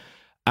struggle,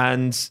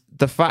 and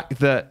the fact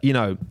that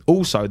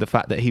also the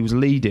fact that he was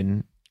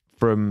leading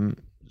from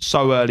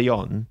so early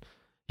on.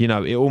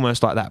 It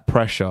almost like that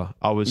pressure.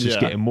 I was just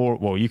getting more.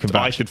 Well, you can.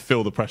 I could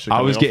feel the pressure.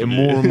 I was getting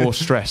more and more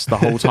stressed the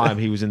whole time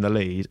he was in the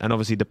lead, and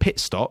obviously the pit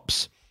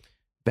stops.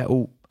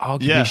 Vettel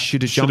arguably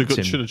should have jumped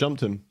him. Should have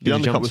jumped him. The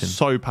undercut was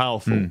so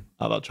powerful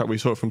at that track. We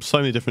saw it from so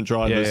many different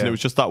drivers, and it was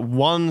just that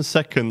 1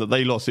 second that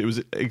they lost. It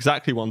was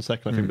exactly 1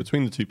 second, I think,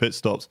 between the two pit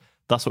stops.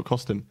 That's what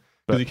cost him.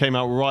 Because he came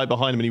out right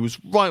behind him, and he was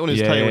right on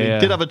his tail. And he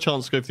did have a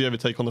chance to go for the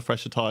overtake on the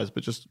fresher tyres,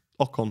 but just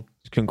Ocon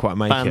couldn't quite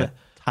make it.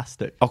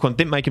 Fantastic. Ocon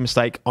didn't make a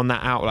mistake on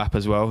that outlap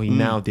as well. He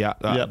nailed the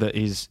outlap that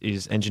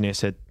his engineer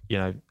said,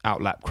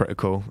 outlap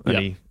critical, and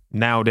he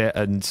nailed it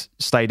and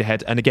stayed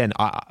ahead. And again,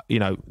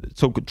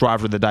 talk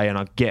driver of the day, and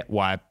I get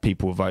why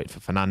people vote for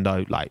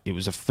Fernando. Like, it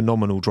was a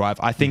phenomenal drive.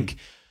 I think,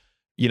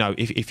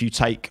 if you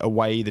take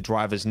away the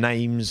drivers'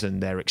 names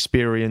and their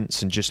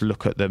experience and just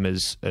look at them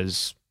as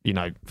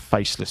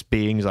faceless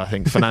beings, I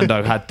think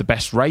Fernando had the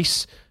best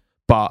race,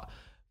 but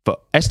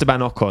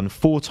Esteban Ocon,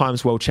 4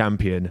 times world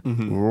champion,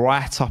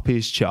 right up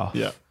his chuff.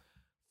 Yeah.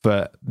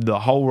 For the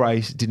whole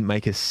race, didn't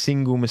make a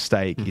single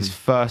mistake. His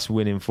first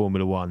win in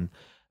Formula One.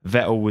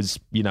 Vettel was,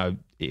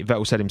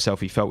 Vettel said himself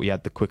he felt he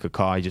had the quicker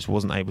car. He just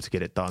wasn't able to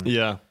get it done.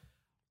 Yeah.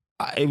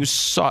 It was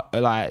so,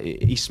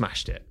 he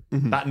smashed it.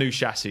 That new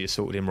chassis has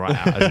sorted him right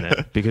out, hasn't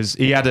it? Because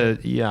he had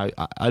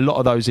a lot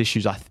of those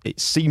issues. It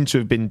seemed to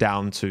have been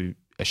down to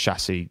a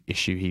chassis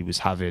issue he was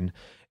having.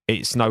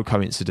 It's no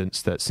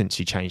coincidence that since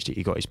he changed it,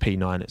 he got his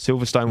P9 at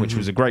Silverstone, which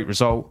was a great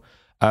result.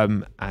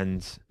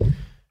 And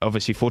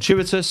obviously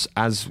fortuitous,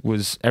 as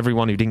was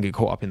everyone who didn't get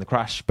caught up in the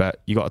crash.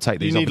 But you got to take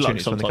these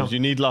opportunities when they come. You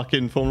need luck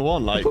in Formula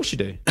One. Of course you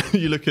do.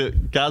 You look at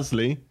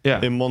Gasly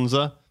in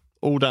Monza,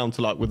 all down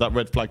to with that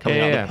red flag coming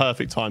out at the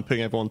perfect time,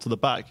 putting everyone to the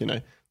back.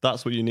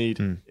 That's what you need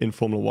in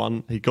Formula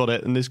One. He got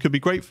it, and this could be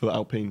great for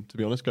Alpine, to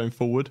be honest, going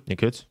forward. It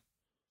could.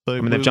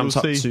 So they've jumped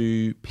up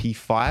to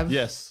P5.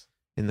 Yes.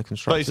 In the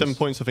constructors. 37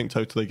 points, I think,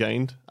 total they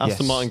gained.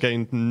 Aston Martin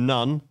gained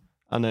none.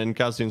 And then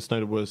Gasly and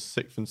Tsunoda were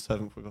 6th and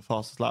 7th with the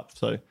fastest lap.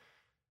 So,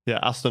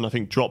 Aston, I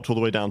think, dropped all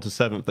the way down to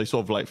 7th. They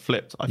sort of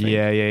flipped, I think.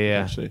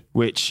 Yeah. Actually.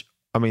 Which,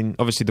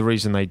 obviously the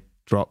reason they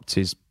dropped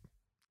is,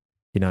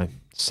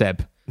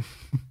 Seb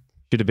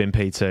should have been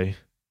P2.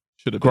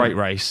 Should have been. Great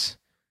race.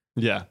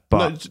 Yeah.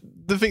 But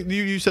the thing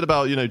you said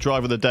about,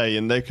 driver of the day,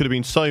 and there could have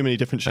been so many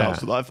different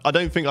shouts. I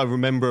don't think I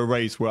remember a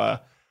race where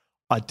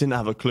I didn't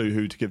have a clue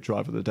who to give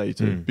driver of the day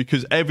to,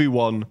 because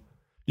everyone,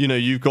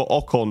 you've got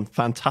Ocon,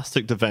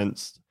 fantastic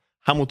defense,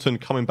 Hamilton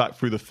coming back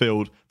through the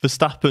field,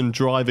 Verstappen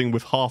driving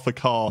with half a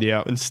car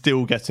and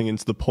still getting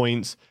into the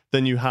points.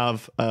 Then you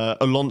have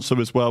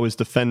Alonso as well as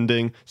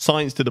defending.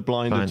 Sainz did a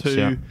blinder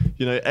too.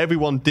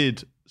 Everyone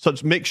did.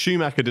 Mick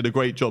Schumacher did a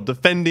great job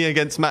defending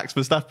against Max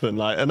Verstappen.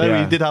 I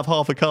know he did have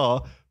half a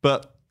car,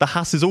 but the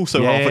Haas is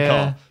also half a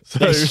car.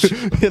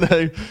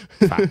 So,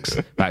 Facts.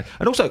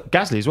 And also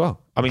Gasly as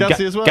well.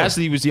 Gasly as well.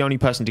 Gasly was the only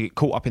person to get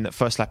caught up in that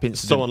first lap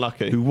incident. So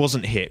unlucky. Who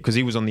wasn't hit because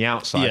he was on the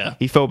outside. Yeah.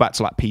 He fell back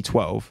to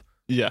P12.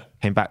 Yeah.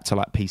 Came back to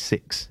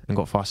P6 and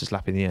got fastest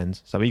lap in the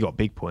end. So he got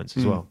big points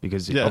as well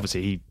because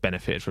obviously he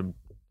benefited from,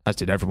 as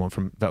did everyone,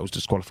 from Vettel's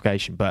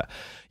disqualification. But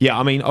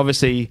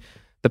obviously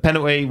the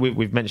penalty,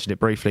 we've mentioned it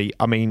briefly.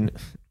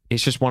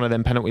 It's just one of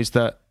them penalties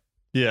that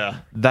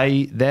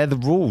they're the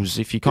rules.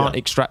 If you can't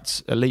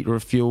extract a litre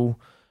of fuel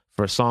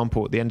for a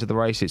sample at the end of the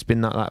race, it's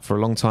been that for a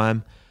long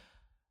time.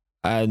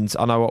 And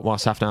I know what Mark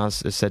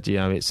Safnauer has said,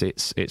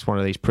 it's one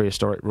of these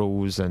prehistoric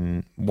rules,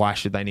 and why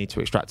should they need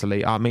to extract a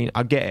litre?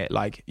 I get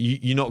it.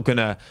 You're not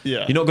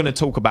gonna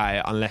talk about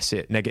it unless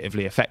it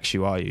negatively affects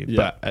you, are you? Yeah.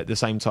 But at the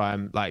same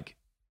time,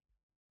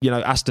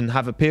 Aston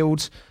have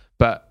appealed,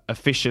 but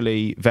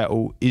officially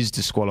Vettel is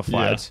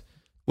disqualified. Yeah.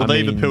 Well,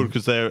 they've appealed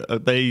because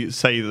they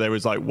say that there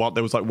was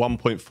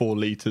 1.4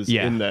 litres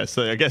in there.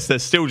 So I guess they're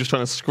still just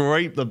trying to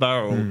scrape the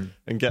barrel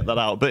and get that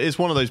out. But it's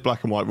one of those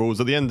black and white rules.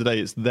 At the end of the day,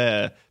 it's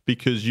there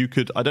because you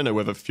could, I don't know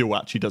whether fuel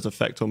actually does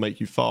affect or make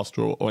you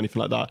faster or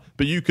anything like that,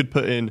 but you could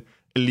put in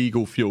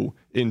illegal fuel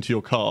into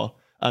your car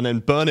and then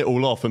burn it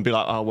all off and be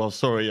like, oh, well,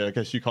 sorry, I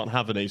guess you can't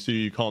have any, so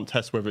you can't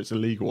test whether it's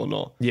illegal or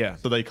not. Yeah.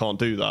 So they can't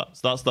do that.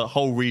 So that's the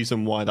whole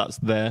reason why that's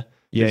there.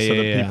 So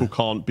that people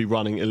can't be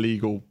running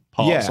illegal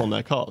parts on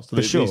their cars. So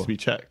it needs to be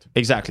checked.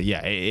 Exactly,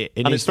 yeah. It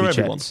and needs it's for to be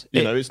everyone. checked.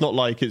 It's not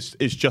like it's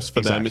just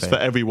for them. It's for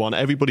everyone.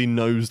 Everybody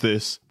knows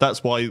this.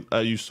 That's why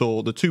you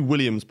saw the two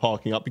Williams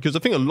parking up, because I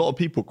think a lot of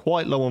people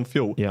quite low on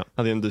fuel at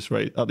the end of this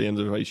race. At the end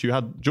of the race, you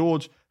had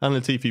George and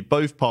Latifi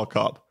both park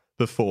up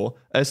before.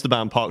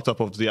 Esteban parked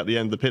up obviously at the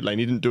end of the pit lane.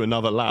 He didn't do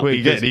another lap. Well,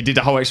 he did. He did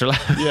a whole extra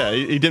lap. Yeah,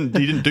 he didn't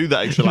do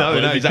that extra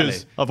lap. No, exactly.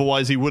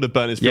 Otherwise, he would have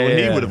burnt his fuel and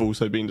he would have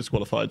also been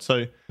disqualified.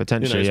 So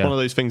potentially, it's one of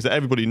those things that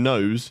everybody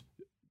knows.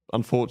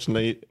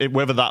 unfortunately,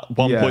 whether that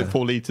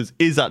 1.4 litres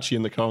is actually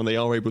in the car and they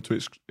are able to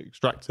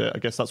extract it, I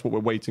guess that's what we're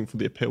waiting for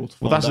the appeal to find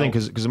out. Well, that's the thing,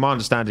 because my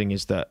understanding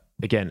is that,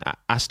 again,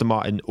 Aston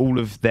Martin, all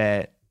of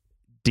their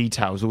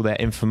details, all their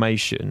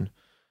information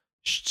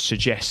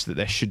suggests that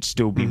there should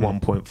still be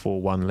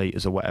 1.41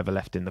 litres or whatever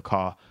left in the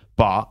car,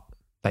 but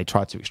they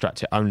tried to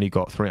extract it, only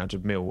got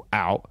 300 mil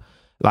out.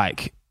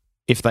 Like,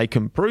 if they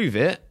can prove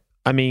it,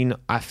 I mean,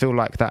 I feel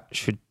like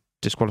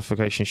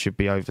disqualification should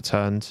be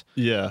overturned.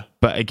 Yeah.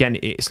 But again,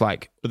 it's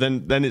like... But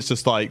then it's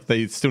just like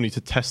they still need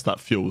to test that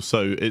fuel.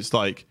 So it's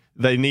like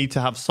they need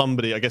to have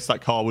somebody, I guess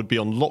that car would be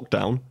on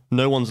lockdown.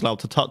 No one's allowed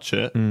to touch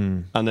it.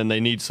 And then they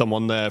need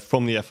someone there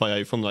from the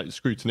FIA, from like the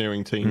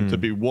scrutineering team to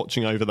be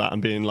watching over that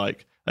and being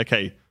like,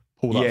 okay,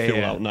 pull that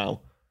fuel out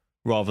now.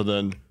 Rather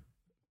than...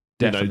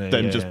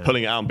 them just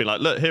pulling it out and be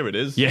like, look, here it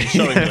is.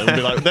 Showing them and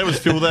be like, there was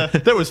fuel there.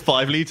 There was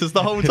 5 litres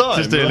the whole time.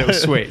 Just do a little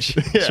switch.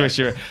 Switch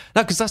your...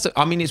 No, because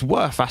it's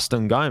worth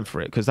Aston going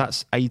for it, because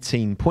that's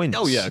 18 points.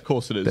 Oh, yeah, of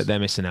course it is. That they're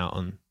missing out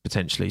on,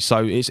 potentially.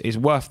 So it's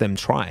worth them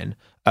trying.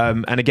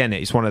 And again,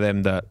 it's one of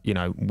them that,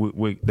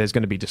 there's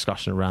going to be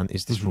discussion around,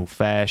 is this rule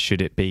fair?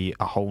 Should it be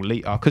a whole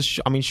litre? Because,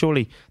 I mean,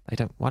 surely they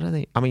don't... Why don't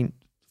they... I mean,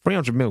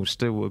 300 mil is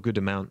still a good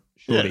amount.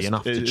 Surely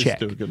enough to check.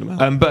 Still a good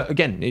amount. But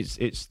again,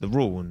 it's the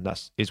rule, and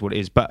is what it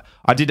is. But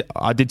I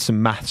did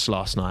some maths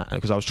last night,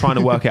 because I was trying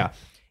to work out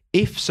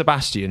if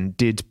Sebastian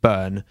did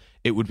burn,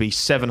 it would be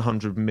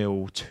 700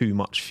 mil too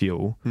much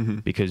fuel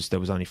because there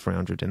was only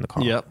 300 in the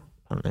car. Yep.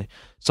 Apparently.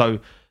 So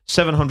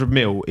 700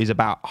 mil is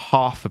about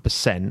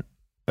 0.5%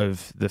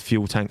 of the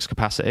fuel tank's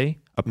capacity,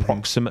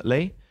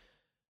 approximately.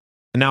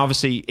 Now,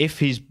 obviously, if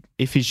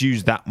he's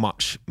used that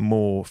much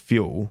more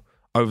fuel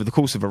over the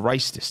course of a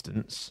race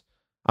distance,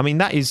 I mean,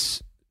 that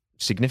is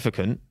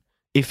significant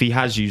if he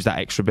has used that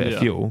extra bit of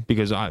fuel,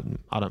 because I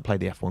don't play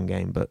the F1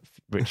 game, but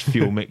rich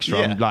fuel mixture,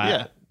 I'm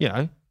like,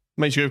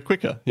 makes you go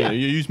quicker. You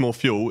use more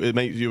fuel, it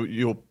makes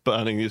your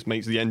burning, it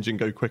makes the engine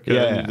go quicker,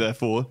 and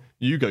therefore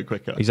you go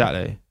quicker.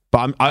 Exactly.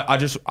 But I'm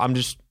just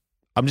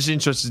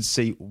interested to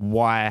see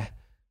why,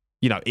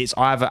 it's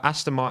either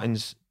Aston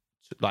Martin's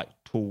like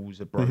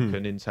tools are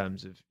broken in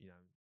terms of,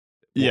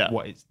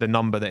 what it's the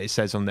number that it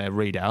says on their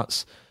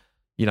readouts.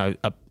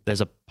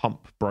 There's a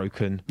pump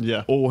broken,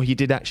 or he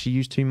did actually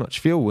use too much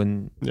fuel.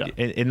 And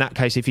in that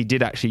case, if he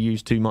did actually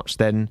use too much,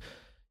 then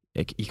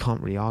you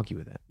can't really argue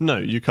with it. No,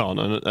 you can't.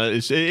 And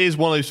it is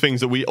one of those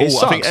things that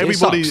I think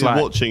everybody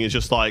watching is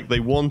just like, they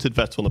wanted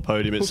Vettel on the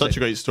podium. It's such a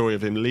great story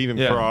of him leaving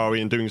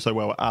Ferrari and doing so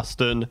well at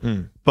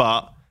Aston.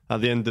 But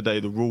at the end of the day,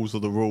 the rules are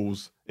the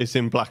rules. It's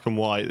in black and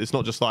white. It's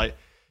not just like,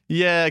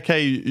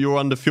 okay, you're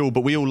under fuel,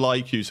 but we all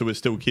like you, so we'll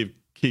still keep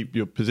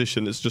your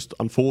position. It's just,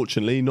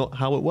 unfortunately, not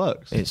how it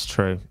works. It's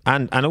true.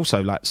 And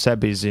also, like,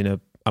 Seb is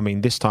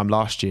this time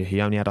last year,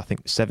 he only had, I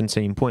think,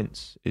 17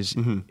 points.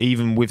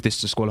 Even with this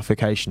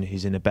disqualification,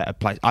 he's in a better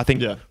place. I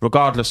think,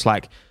 regardless,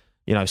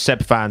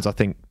 Seb fans, I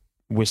think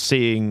we're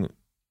seeing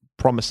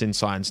promising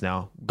signs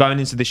now. Going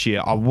into this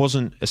year, I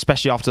wasn't,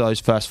 especially after those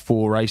first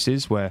 4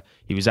 races where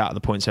he was out of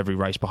the points every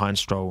race behind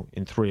Stroll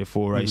in 3 or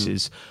 4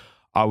 races,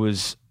 I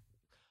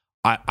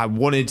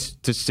wanted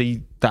to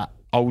see that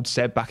old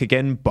Seb back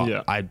again,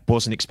 but I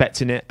wasn't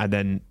expecting it. And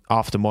then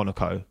after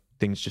Monaco,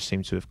 things just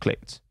seem to have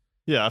clicked.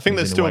 Yeah, I think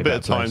there's still a bit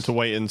of time to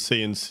wait and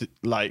see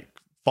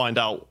find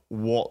out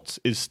what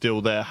is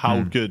still there.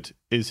 How good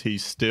is he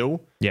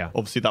still? Yeah.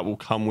 Obviously, that will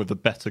come with a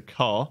better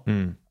car.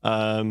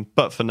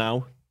 But for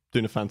now,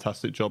 doing a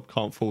fantastic job.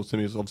 Can't fault him.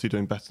 He's obviously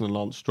doing better than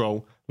Lance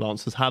Stroll.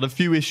 Lance has had a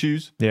few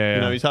issues.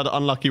 He's had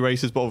unlucky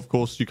races, but of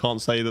course you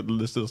can't say that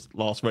this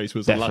last race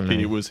was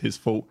unlucky. It was his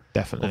fault.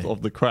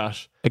 Of the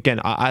crash. Again,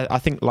 I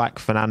think like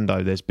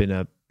Fernando, there's been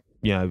a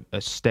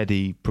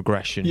steady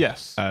progression.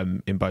 Yes.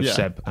 In both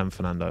Seb and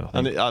Fernando.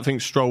 I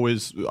think Stroll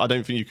is. I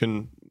don't think you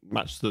can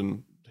match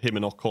him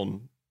and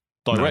Ocon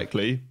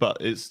directly, but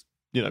it's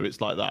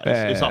it's like that.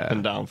 It's up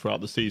and down throughout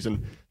the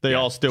season. They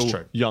are still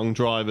young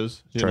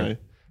drivers. You know.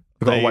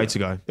 They've got a way to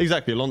go.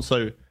 Exactly.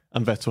 Alonso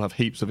and Vettel have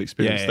heaps of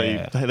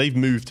experience. They've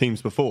moved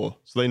teams before,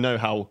 so they know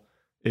how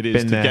it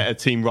is get a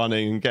team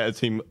running and get a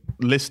team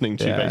listening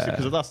to you, basically,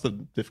 because that's the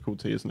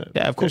difficulty, isn't it?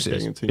 Yeah, of course it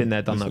is. Been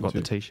there, done that, got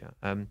the T-shirt.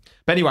 But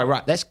anyway,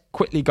 right, let's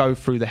quickly go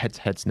through the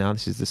head-to-heads now.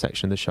 This is the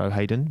section of the show,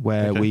 Hayden,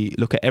 where we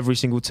look at every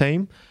single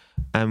team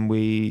and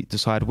we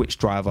decide which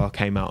driver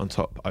came out on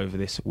top over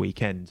this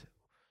weekend.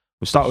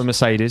 We'll start with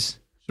Mercedes.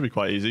 Should be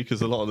quite easy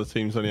because a lot of the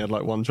tems only had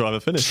like one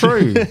driver finish.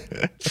 True.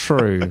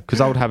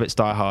 Because old habits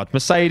die hard.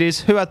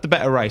 Mercedes, who had the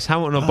better race?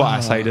 Hamilton or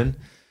Bottas, Hayden?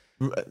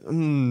 I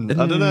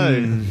don't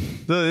know.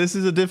 This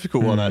is a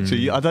difficult one,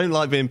 actually. I don't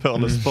like being put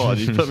on the spot.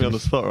 You put me on the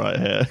spot right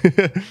here.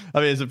 I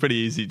mean, it's a pretty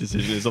easy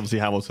decision. It's obviously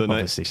Hamilton.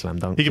 Obviously, slam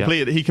dunk.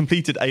 He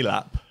completed a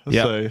lap,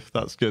 so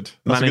that's good.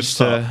 Managed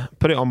to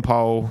put it on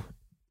pole,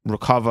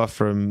 recover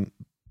from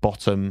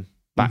bottom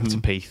back to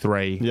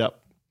P3. Yep.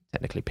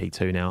 Technically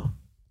P2 now.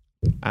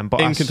 And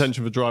Bottas, in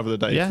contention for driver of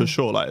the day, for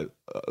sure. Like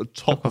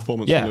top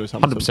performance from Lewis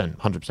Hamilton.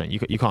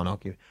 100%. You can't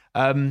argue.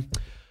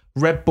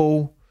 Red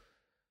Bull.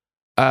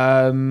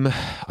 I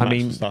Max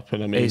mean,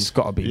 Verstappen, it's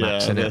got to be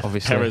Max in it,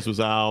 obviously. Perez was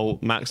out.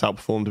 Max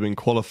outperformed him in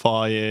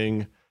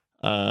qualifying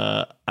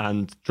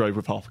and drove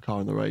with half a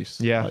car in the race.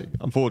 Yeah. Like,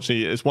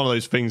 unfortunately, it's one of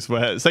those things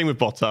where, same with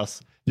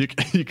Bottas,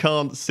 you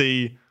can't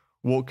see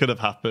what could have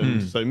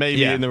happened. So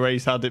maybe in the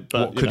race had it,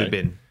 but what could have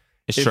been.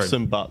 It's ifs true.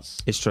 and buts.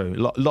 It's true.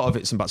 A lot of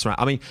ifs and buts around.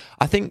 I mean,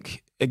 I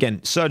think,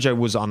 again, Sergio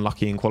was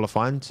unlucky in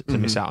qualifying to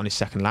miss out on his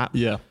second lap.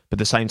 Yeah. But at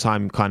the same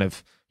time, kind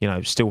of,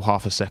 still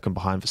half a second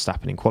behind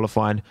Verstappen in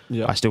qualifying.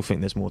 Yeah. I still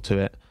think there's more to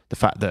it. The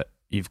fact that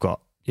you've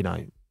got,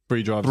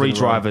 three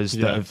drivers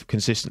that have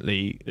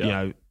consistently,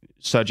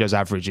 Sergio's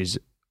average is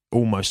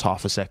almost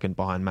half a second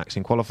behind Max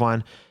in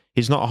qualifying.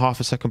 He's not a half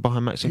a second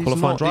behind Max in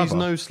qualifying driver. He's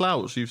no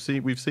slouch.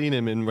 We've seen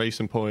him in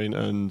Racing Point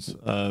and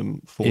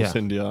Force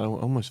India. I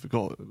almost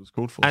forgot it was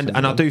called Force India.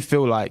 And I do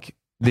feel like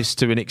this,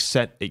 to an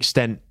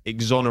extent,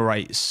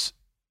 exonerates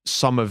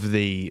some of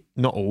the,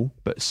 not all,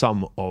 but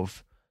some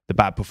of the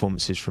bad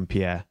performances from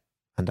Pierre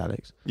and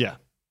Alex. Yeah.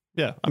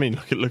 I mean,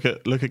 look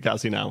at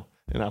Gasly now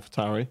in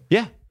AlphaTauri.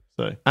 Yeah.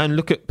 So and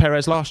look at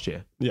Perez last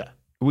year. Yeah.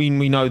 We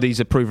know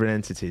these are proven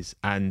entities,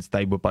 and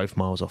they were both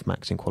miles off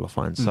Max in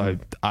qualifying. So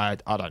I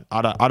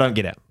don't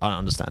get it. I don't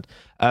understand.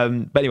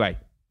 But anyway,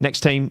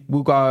 next team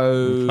we'll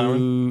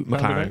go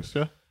McLaren. Next,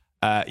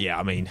 yeah.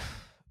 I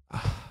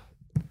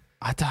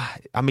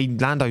mean,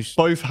 Lando's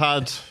both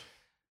had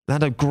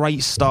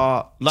great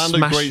start.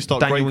 Great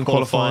start, Daniel great in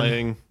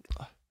qualifying.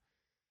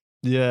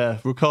 Yeah,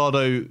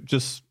 Ricciardo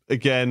just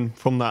again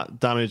from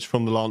that damage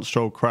from the Lance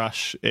Stroll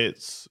crash.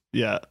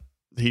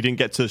 He didn't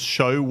get to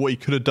show what he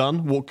could have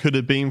done, what could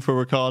have been for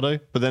Ricciardo.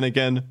 But then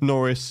again,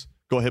 Norris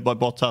got hit by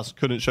Bottas,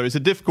 couldn't show. It's a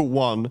difficult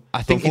one.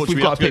 I think if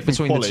we've got to pick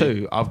between the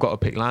two, I've got to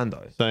pick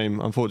Lando.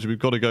 Same. Unfortunately, we've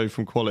got to go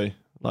from quali.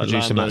 Like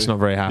Producer Matt's not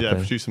very happy. Yeah,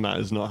 Producer Matt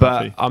is not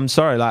happy. But I'm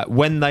sorry, like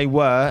when they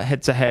were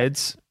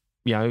head-to-heads,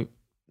 Lando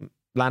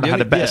had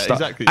a better start.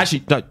 Exactly.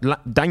 Actually, no,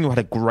 Daniel had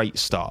a great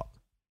start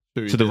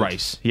to the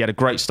race. He had a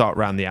great start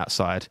round the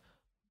outside.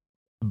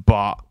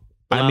 But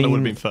Lando would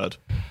have been third.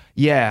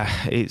 Yeah,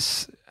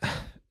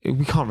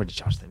 we can't really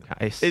judge them.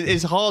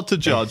 It's hard to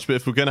judge, but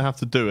if we're going to have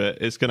to do it,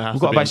 it's going to have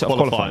to be in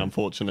qualifying,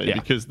 unfortunately,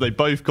 because they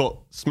both got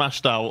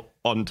smashed out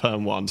on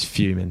turn one. It's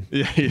fuming.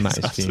 Yeah, he's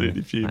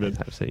absolutely fuming.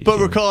 Absolutely but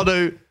fuming.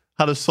 Ricciardo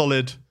had a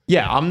solid...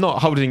 Yeah, I'm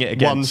not holding it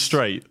against... One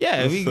straight.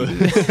 Yeah.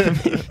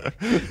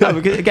 No,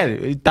 because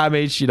again,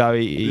 damage,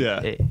 After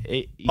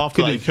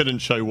that, he couldn't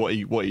show what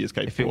he is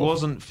capable of. If it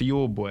wasn't for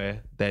your boy,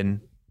 then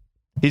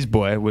his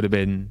boy would have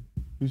been...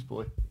 Whose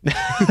boy? Would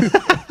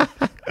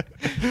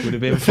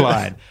have been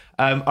flying.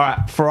 All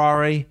right,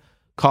 Ferrari,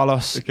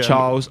 Carlos,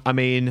 Charles. I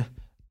mean,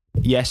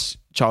 yes,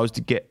 Charles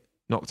did get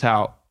knocked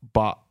out,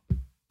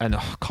 and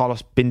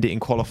Carlos binned it in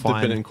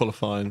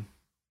qualifying.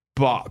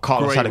 But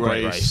Carlos had a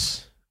great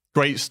race.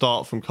 Great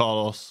start from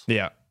Carlos.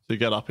 Yeah, to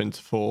get up into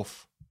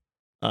fourth,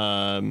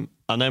 and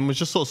then was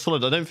just sort of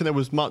solid. I don't think there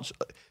was much.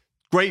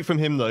 Great from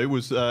him though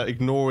was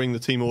ignoring the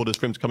team orders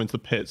for him to come into the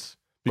pits.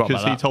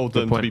 Because he told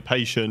them to be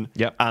patient,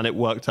 and it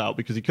worked out.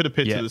 Because he could have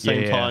pitted at the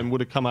same time,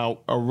 would have come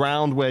out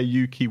around where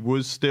Yuki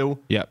was still.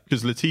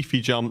 Because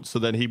Latifi jumped, so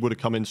then he would have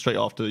come in straight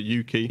after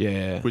Yuki,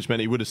 which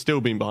meant he would have still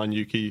been behind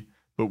Yuki,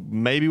 but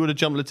maybe would have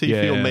jumped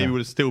Latifi, or maybe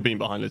would have still been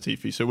behind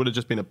Latifi. So it would have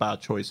just been a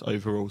bad choice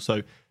overall.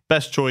 So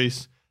best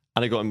choice,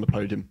 and it got him the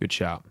podium. Good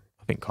shout.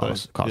 I think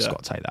Carlos got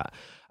to take that.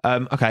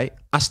 Okay,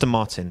 Aston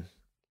Martin.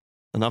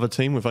 Another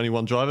team with only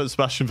one driver,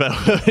 Sebastian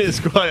Vettel. It's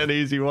quite an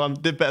easy one.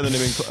 Did better than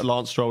him in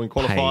Lance Stroll in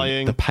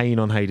qualifying. The pain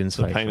on Hayden's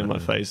face. The pain in my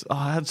face. Oh,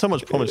 I had so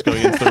much promise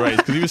going into the race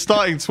because he was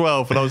starting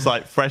 12th and I was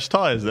like, fresh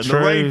tyres. Then the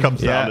rain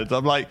comes down and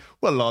I'm like,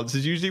 well, Lance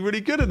is usually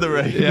really good in the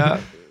rain. Yeah.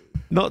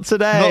 Not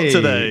today.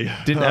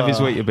 Didn't have his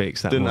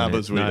Weetabix Weetabix Didn't have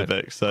his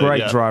Weetabix. No. So,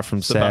 great drive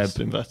from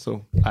Sebastian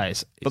Vettel.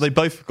 But they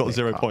both got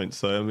 0 points.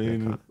 So, I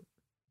mean...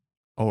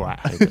 All right,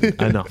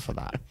 Hayden. Enough of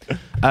that.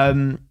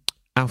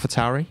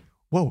 AlphaTauri.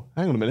 Whoa,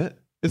 hang on a minute.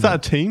 Is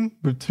that a team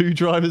with 2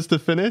 drivers to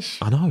finish?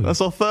 I know.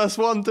 That's our first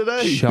one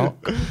today.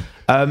 Shock.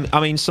 I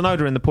mean,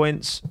 Tsunoda in the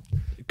points.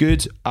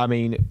 Good. I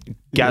mean,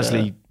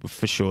 Gasly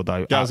for sure,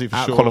 though. Gasly for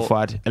sure.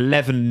 Qualified.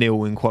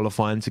 11-0 in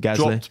qualifying to Gasly.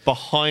 Dropped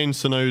behind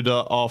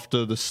Tsunoda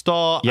after the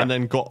start and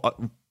then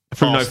got...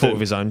 through no fault of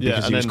his own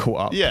because he was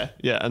caught up. Yeah,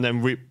 and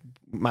then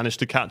managed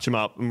to catch him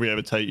up and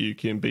re-overtake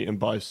Yuki and beat him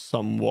by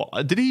somewhat.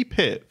 Did he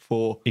pit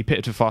for... He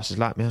pitted for fastest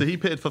lap, yeah. Did he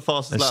pitted for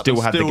fastest lap still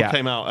had the gap.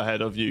 Came out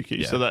ahead of Yuki.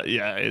 Yeah. So that,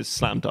 it's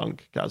slam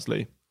dunk,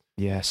 Gasly.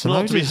 Yeah, so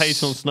not to be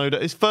hating on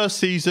Tsunoda. His first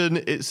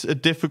season, it's a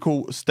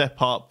difficult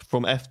step up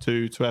from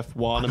F2 to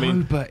F1. I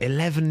mean, but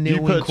 11-0 in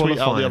you put a tweet out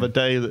qualifying. the other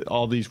day that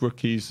are these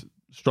rookies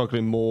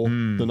struggling more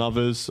than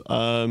others?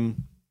 I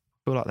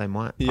feel like they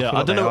might. Yeah,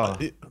 I don't know.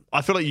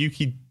 I feel like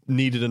Yuki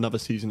needed another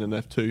season in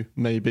F2,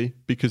 maybe,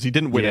 because he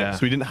didn't win it,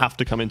 so he didn't have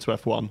to come into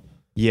F1.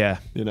 Yeah.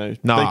 They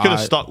could have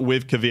stuck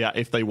with Kvyat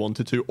if they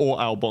wanted to, or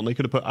Albon. They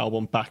could have put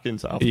Albon back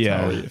into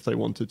AlphaTauri if they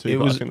wanted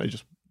to, I think they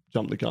just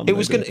jumped the gun. It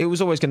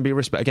was always going to be a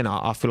risk, but again,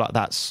 I feel like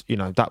that's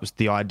that was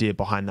the idea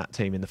behind that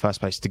team in the first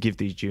place, to give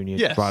these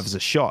junior drivers a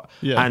shot.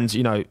 Yeah.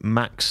 And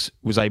Max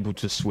was able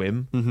to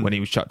swim when he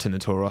was chucked in the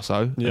Toro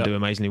Rosso and do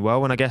amazingly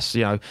well. And I guess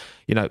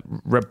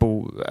Red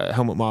Bull,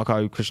 Helmut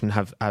Marko, Christian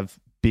have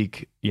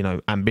big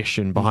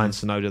ambition behind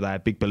Tsunoda. They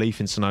have big belief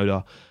in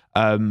Tsunoda.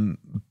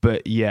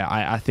 But yeah,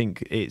 I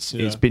think it's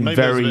been maybe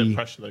very there's a bit of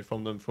pressure though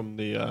from them, from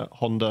the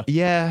Honda.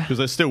 Yeah, because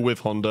they're still with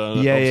Honda.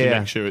 And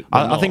next year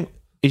I think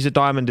he's a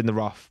diamond in the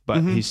rough,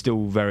 but he's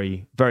still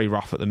very, very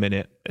rough at the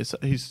minute.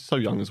 He's so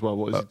young as well.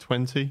 What is he,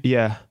 20?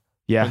 Yeah.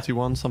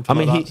 21, something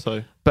like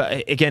that.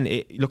 But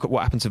again, look at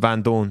what happened to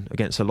Van Dorn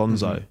against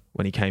Alonso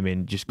when he came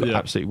in. Just got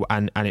absolutely,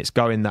 and it's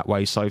going that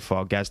way so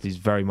far. Gasly's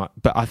very much,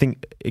 but I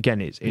think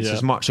again, it's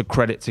as much a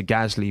credit to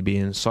Gasly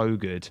being so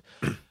good.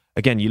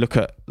 Again, you look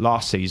at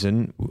last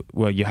season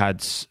where you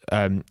had,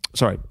 season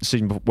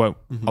before, well,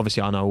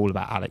 obviously I know all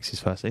about Alex's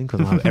first thing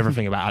because I know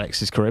everything about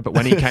Alex's career. But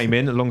when he came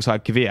in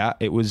alongside Kvyat,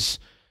 it was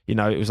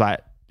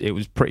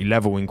pretty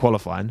level in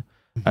qualifying.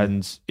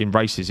 And in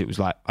races, it was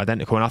like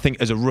identical. And I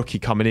think as a rookie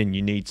coming in,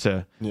 you need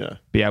to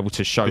be able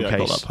to showcase.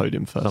 Got that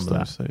podium first,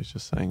 though, so he's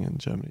just saying in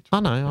Germany.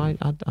 I know, I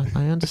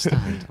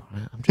understand.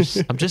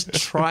 I'm just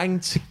trying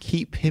to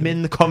keep him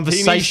in the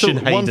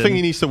conversation. One thing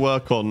he needs to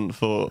work on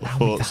for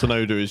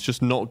Tsunoda is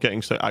just not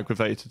getting so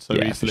aggravated so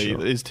easily. Sure.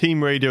 His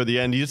team radio at the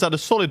end, he just had a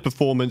solid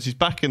performance. He's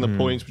back in the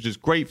points, which is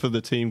great for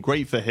the team,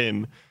 great for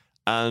him.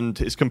 And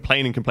it's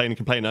complaining.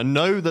 I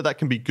know that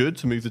can be good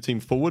to move the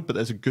team forward, but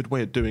there's a good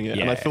way of doing it.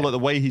 And I feel like the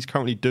way he's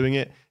currently doing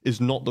it is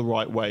not the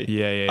right way.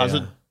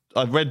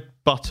 I read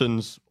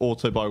Button's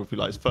autobiography,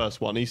 like his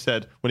first one. He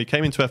said when he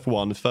came into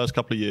F1, his first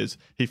couple of years,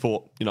 he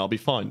thought, I'll be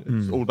fine.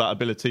 It's all about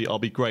ability. I'll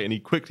be great. And he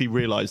quickly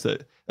realized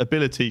that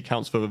ability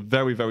counts for a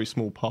very, very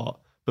small part,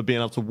 but being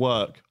able to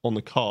work on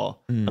the car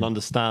and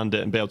understand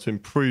it and be able to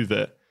improve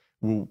it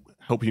will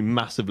help you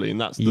massively, and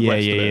that's the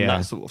rest of it. And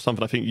that's sort of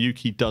something I think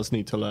Yuki does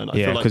need to learn. I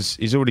feel because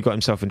he's already got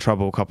himself in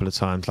trouble a couple of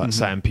times, like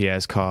saying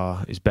Pierre's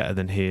car is better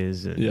than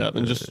his. And,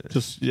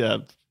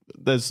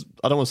 there's,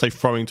 I don't want to say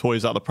throwing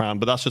toys out the pram,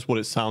 but that's just what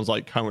it sounds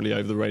like currently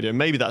over the radio.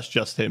 Maybe that's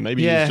just him.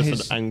 Maybe he's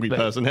just an angry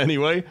person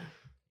anyway.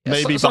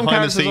 Maybe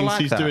behind the scenes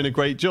he's doing a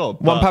great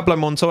job. Pablo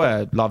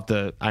Montoya loved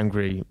the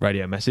angry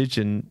radio message,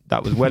 and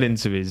that was well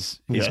into his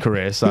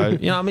career. So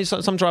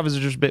some drivers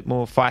are just a bit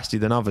more feisty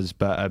than others.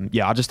 But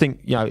I just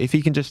think if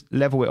he can just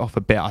level it off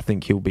a bit, I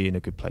think he'll be in a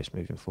good place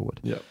moving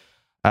forward.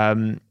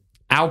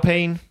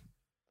 Alpine,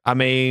 I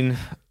mean,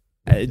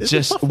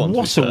 just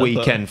what a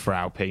weekend for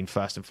Alpine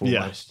first and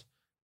foremost.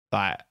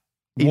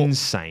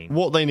 Insane.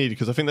 What they need,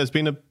 because I think there's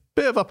been a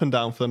bit of up and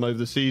down for them over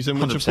the season,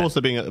 which of course,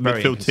 they're being a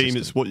midfield team,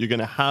 it's what you're going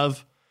to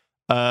have.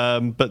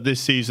 But this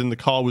season, the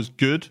car was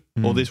good,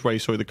 or this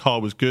race, sorry, the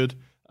car was good.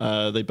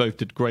 They both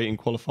did great in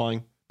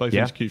qualifying, both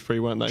into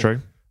Q3, weren't they?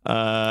 True.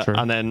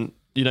 And then,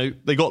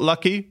 they got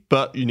lucky,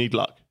 but you need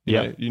luck.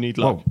 You need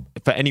luck. Well,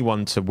 for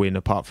anyone to win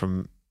apart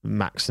from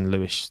Max and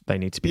Lewis, they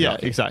need to be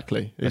lucky.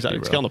 Exactly. To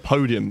get on the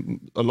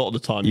podium, a lot of the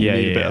time, you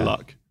need a bit of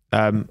luck.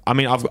 I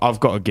mean, I've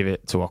got to give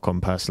it to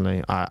Ocon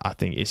personally. I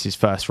think it's his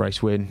first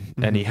race win,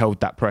 and he held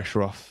that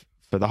pressure off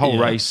for the whole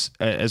race.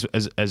 As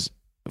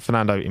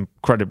Fernando,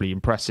 incredibly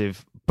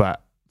impressive,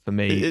 but for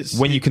me,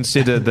 when you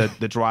consider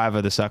the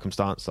driver, the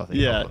circumstance, I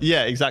think.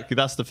 Exactly.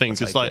 That's the thing.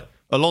 It's like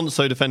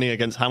Alonso defending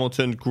against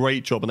Hamilton,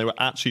 great job, and they were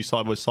actually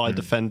side by side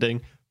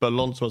defending. But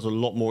Alonso has a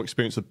lot more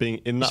experience of being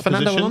in that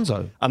position.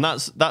 Alonso. And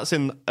that's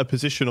in a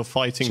position of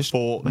fighting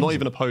for not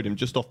even a podium,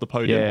 just off the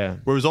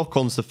podium. Whereas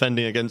Ocon's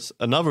defending against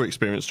another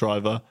experienced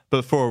driver,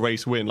 but for a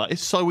race win. Like,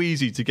 it's so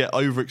easy to get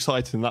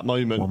overexcited in that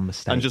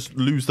moment and just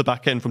lose the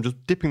back end from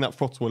just dipping that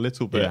throttle a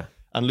little bit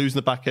and losing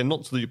the back end,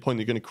 not to the point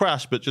you're going to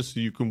crash, but just so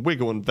you can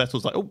wiggle. And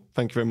Vettel's like, oh,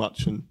 thank you very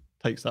much, and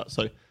takes that.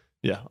 So,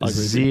 I agree.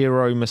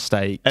 Zero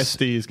mistakes.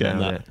 SD is getting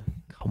that.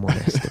 Come on,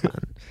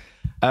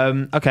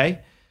 Esteban.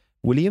 Okay.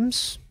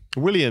 Williams.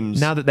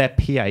 Now that they're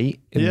P8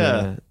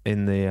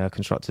 in the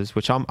constructors,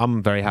 which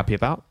I'm very happy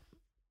about.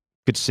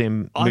 Good to see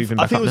him moving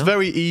back up. I think it was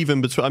very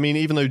even between. I mean,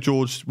 even though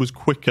George was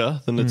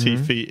quicker than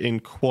Latifi in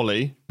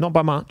quali, not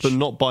by much,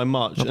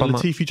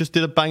 Latifi just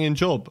did a banging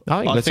job.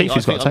 I think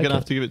I'm going to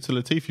have to give it to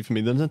Latifi for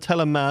me. The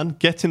Nutella man,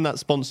 getting that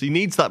sponsor, he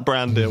needs that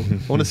brand deal.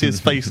 I want to see his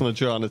face on a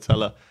jar of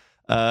Nutella.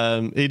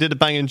 He did a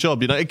banging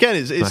job. Again,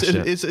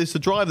 it's a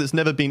driver that's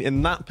never been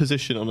in that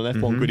position on an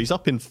F1 grid. He's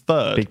up in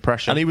third, big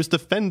pressure, and he was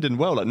defending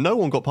well. Like, no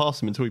one got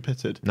past him until he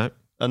pitted. No,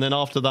 and then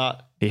after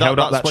that, he held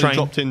up that when train. He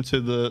dropped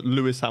into the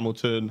Lewis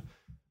Hamilton.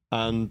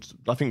 And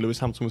I think Lewis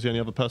Hamilton was the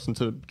only other person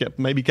to get,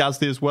 maybe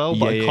Gasly as well,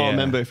 but I can't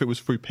remember if it was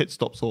through pit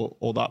stops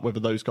or that, whether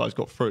those guys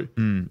got through.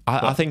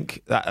 I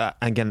think, that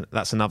again,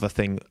 that's another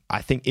thing.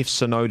 I think if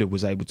Tsunoda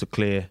was able to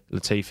clear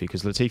Latifi,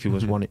 because Latifi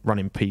was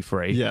running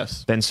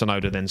P3, then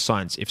Tsunoda, then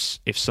Sainz.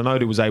 If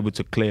Tsunoda was able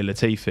to clear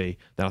Latifi,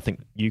 then I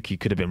think Yuki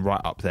could have been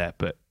right up there.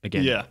 But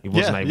again, he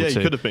wasn't able to. Yeah,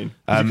 he could have been.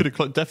 He could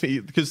have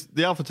definitely, because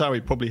the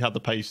AlphaTauri probably had the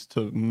pace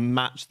to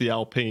match the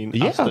Alpine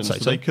Aston, so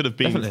they could have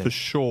been for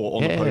sure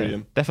on the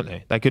podium.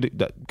 Definitely. They could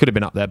that could have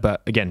been up there.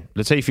 But again,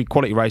 Latifi,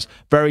 quality race,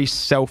 very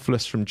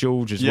selfless from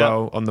George as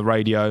well on the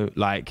radio.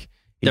 Like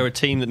they're a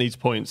team that needs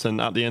points, and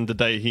at the end of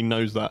the day, he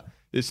knows that.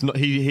 It's not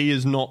he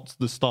is not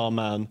the star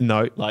man.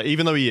 No, like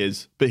even though he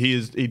is, but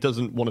he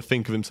doesn't want to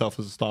think of himself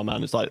as a star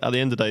man. It's like at the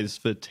end of the day, it's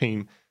for the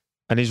team.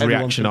 And his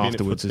reaction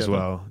afterwards as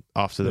well,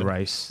 after the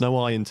race. No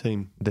I in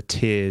team. The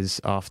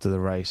tears after the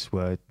race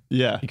were...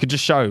 Yeah. You could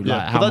just show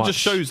like how but that much... just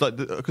shows, like,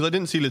 because I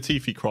didn't see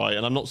Latifi cry,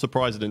 and I'm not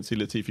surprised I didn't see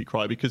Latifi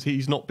cry because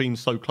he's not been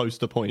so close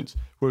to points.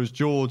 Whereas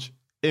George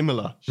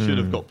Imola should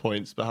have got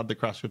points, but had the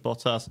crash with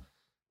Bottas.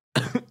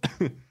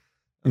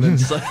 And then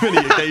so many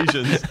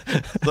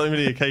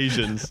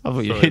occasions. I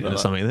thought you were hitting at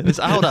something. It's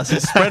Aldas.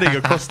 It's spreading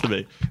across to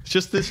me. It's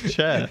just this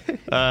chair.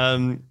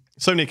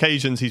 So many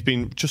occasions he's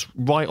been just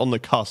right on the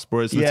cusp,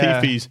 whereas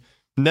Latifi's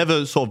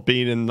never sort of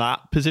been in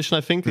that position,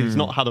 I think. He's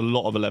not had a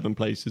lot of 11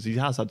 places. He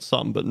has had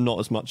some, but not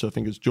as much, I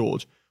think, as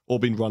George, or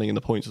been running in the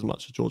points as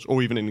much as George,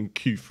 or even in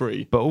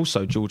Q3. But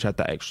also, George had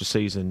that extra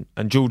season,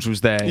 and George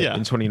was there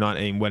in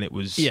 2019 when it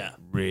was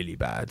really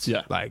bad.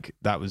 Yeah. Like,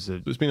 that was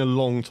it's been a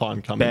long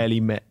time coming. Barely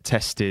met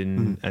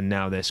testing, and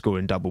now they're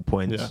scoring double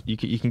points. Yeah.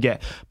 You can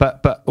get...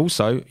 But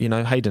also, you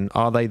know, Hayden,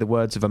 are they the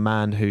words of a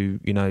man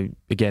who, you know,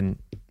 again...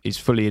 is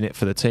fully in it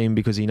for the team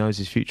because he knows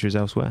his future is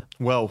elsewhere?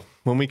 Well,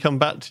 when we come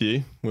back to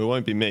you, well, it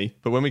won't be me,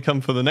 but when we come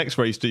for the next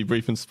race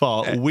debrief in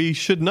Spa, we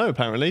should know,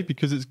 apparently,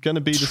 because it's going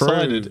to be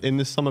decided in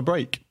this summer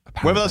break.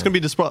 Apparently. Whether that's going to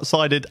be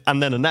decided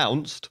and then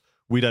announced,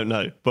 we don't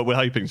know, but we're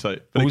hoping so.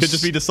 But it could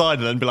just be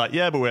decided and be like,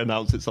 yeah, but we'll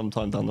announce it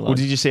sometime down the line. Well,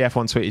 did you see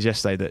F1 tweeted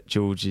yesterday that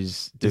George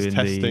is doing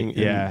testing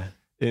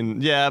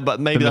but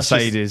maybe the that's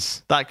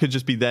Mercedes. That could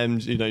just be them,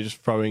 you know, just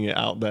throwing it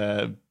out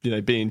there, you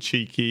know, being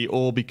cheeky,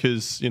 or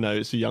because, you know,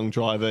 it's a young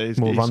driver. He's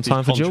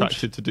runtime for George,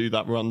 contracted to do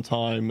that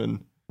runtime,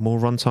 and more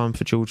runtime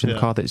for George in the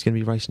car that he's going to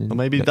be racing in. Or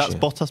maybe that's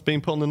Bottas being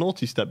put on the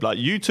naughty step. Like,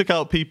 you took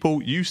out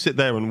people, you sit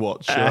there and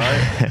watch.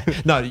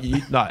 Right? No,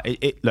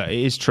 it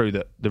is true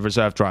that the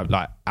reserve driver,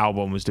 like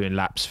Albon, was doing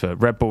laps for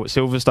Red Bull at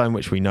Silverstone,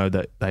 which we know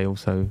that they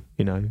also,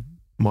 you know,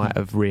 might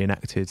have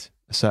reenacted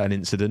a certain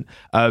incident.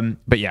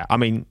 But yeah, I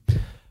mean,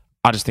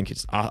 I just think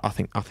it's. I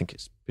think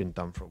it's been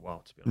done for a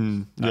while, to be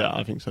honest.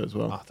 I think so as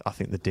well. I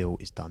think the deal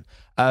is done.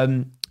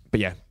 But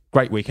yeah,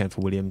 great weekend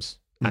for Williams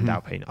and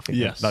Alpine. I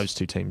think those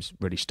two teams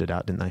really stood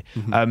out, didn't they?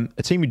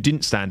 A team who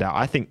didn't stand out,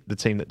 I think the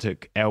team that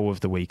took L of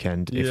the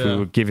weekend, if we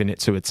were giving it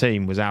to a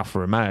team, was Alfa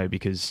Romeo,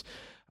 because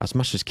as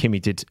much as Kimi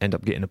did end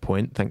up getting a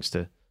point thanks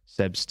to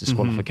Seb's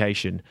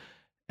disqualification,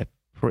 a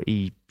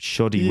pretty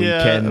shoddy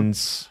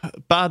weekend.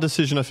 Bad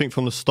decision, I think,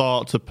 from the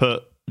start to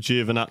put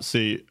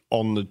Giovinazzi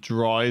on the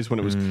dries when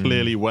it was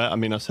clearly wet. I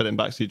mean, I said it in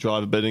backseat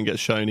driver, but it didn't get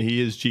shown.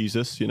 He is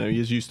Jesus, you know, he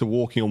is used to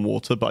walking on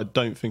water, but I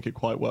don't think it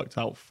quite worked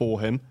out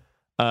for him.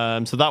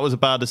 So that was a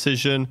bad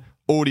decision.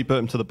 Already put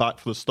him to the back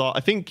for the start. I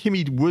think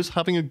Kimi was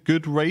having a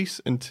good race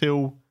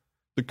until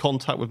the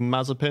contact with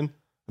Mazepin,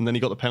 and then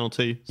he got the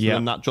penalty. So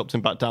then that dropped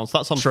him back down. So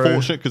that's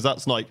unfortunate because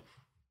that's like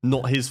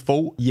not his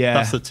fault. Yeah.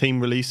 That's the team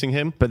releasing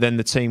him. But then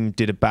the team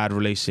did a bad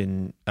release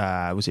in,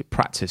 was it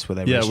practice where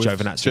they released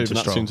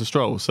Giovinazzi into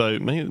Stroll. So,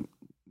 maybe,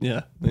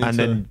 and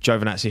then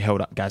Giovinazzi held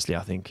up Gasly,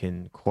 I think,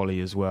 in quali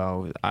as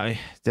well.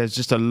 There's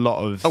just a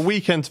lot of... A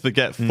weekend to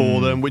forget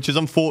for them, which is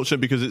unfortunate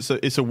because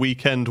it's a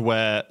weekend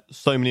where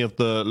so many of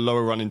the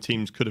lower running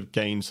teams could have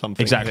gained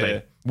something. Exactly.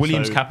 Here.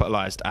 Williams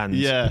capitalised and...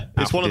 Yeah,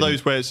 it's one of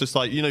those where it's just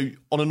like, you know,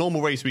 on a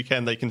normal race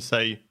weekend, they can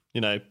say, you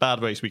know,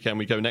 bad race weekend,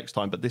 we go next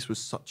time. But this was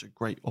such a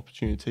great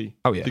opportunity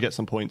to get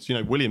some points. You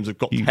know, Williams have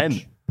got 10.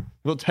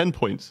 They've got 10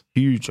 points.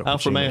 Huge opportunity.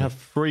 Alfa Romeo have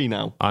 3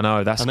 now. I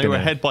know, that's... And they were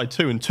ahead by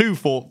 2. And 2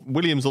 for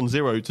Williams on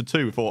 0 to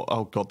 2. Thought,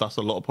 oh, God, that's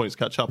a lot of points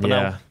to catch up. And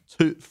now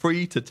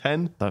 3 to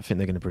 10. I don't think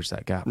they're going to bridge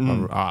that gap.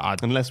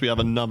 Unless we have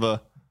another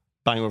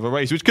banger of a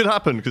race, which could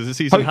happen because the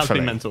season has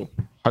been mental.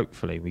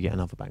 Hopefully we get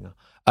another banger.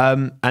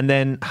 And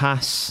then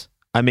Haas,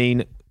 I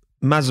mean...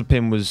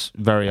 Mazepin was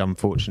very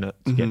unfortunate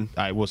to get.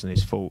 It wasn't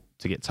his fault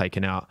to get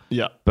taken out.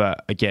 Yeah,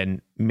 but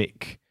again,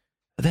 Mick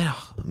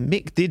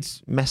did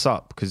mess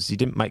up because he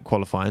didn't make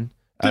qualifying.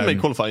 Didn't make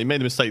qualifying. He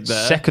made a mistake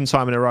there. Second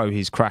time in a row,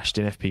 he's crashed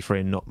in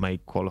FP3 and not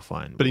made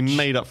qualifying. But he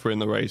made up for it in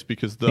the race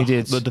because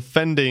the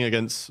defending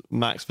against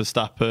Max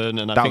Verstappen,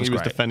 and I think he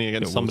was defending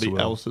against somebody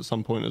else at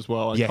some point as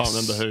well. I can't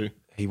remember who.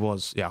 He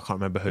was. Yeah, I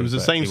can't remember who. It was the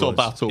same sort of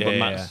battle,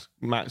 but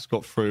Max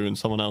got through and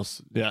someone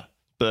else. Yeah.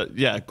 But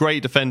yeah,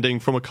 great defending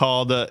from a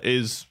car that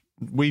is,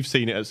 we've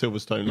seen it at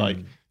Silverstone. Like,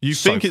 you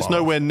think it's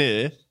nowhere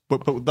near,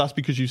 but that's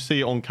because you see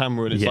it on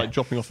camera and it's like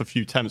dropping off a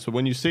few tenths. But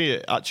when you see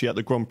it actually at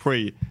the Grand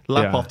Prix,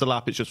 lap after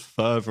lap, it's just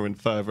further and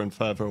further and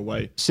further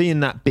away.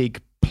 Seeing that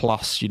big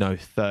plus,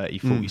 30,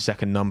 40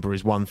 second number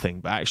is one thing,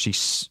 but actually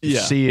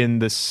seeing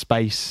the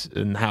space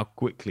and how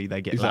quickly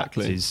they get lapped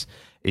is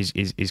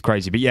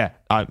crazy. But yeah,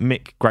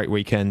 Mick, great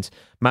weekend.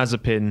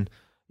 Mazepin,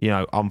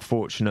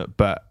 unfortunate,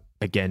 but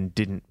again,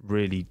 didn't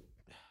really...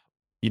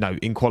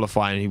 in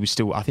qualifying, he was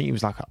still, I think he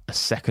was like a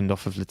second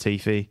off of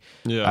Latifi.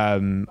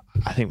 Yeah.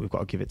 I think we've got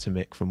to give it to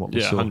Mick from what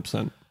we saw.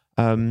 100%.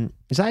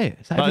 Is that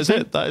it? That is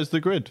it. That is the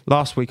grid.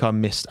 Last week I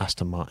missed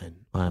Aston Martin.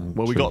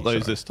 We got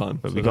those this time.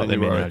 But we got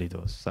them in early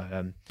doors.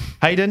 So,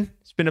 Hayden,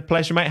 it's been a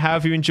pleasure, mate. How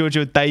have you enjoyed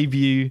your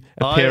debut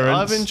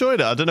appearance? I've enjoyed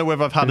it. I don't know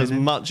whether I've had as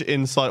much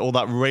insight or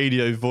that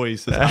radio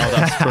voice as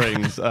Aldas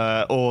Springs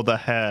or the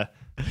hair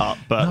up.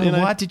 But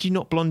why did you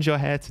not blonde your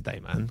hair today,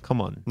 man?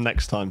 Come on.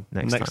 Next time.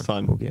 Next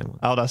time. We'll get him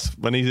on. Aldas,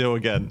 when he's ill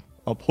again,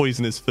 I'll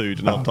poison his food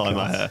and I'll dye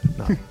my hair.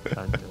 No,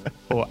 don't do it.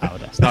 Or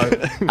Aldas. No,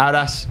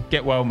 Aldas,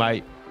 get well,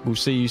 mate. We'll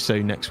see you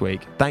soon next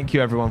week. Thank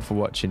you, everyone, for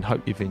watching.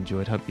 Hope you've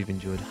enjoyed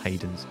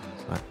Hayden's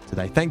insight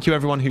today. Thank you,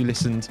 everyone who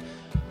listened,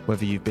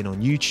 whether you've been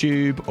on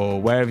YouTube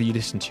or wherever you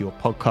listen to your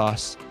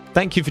podcasts.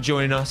 Thank you for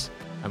joining us,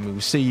 and we will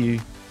see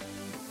you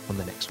on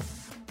the next one.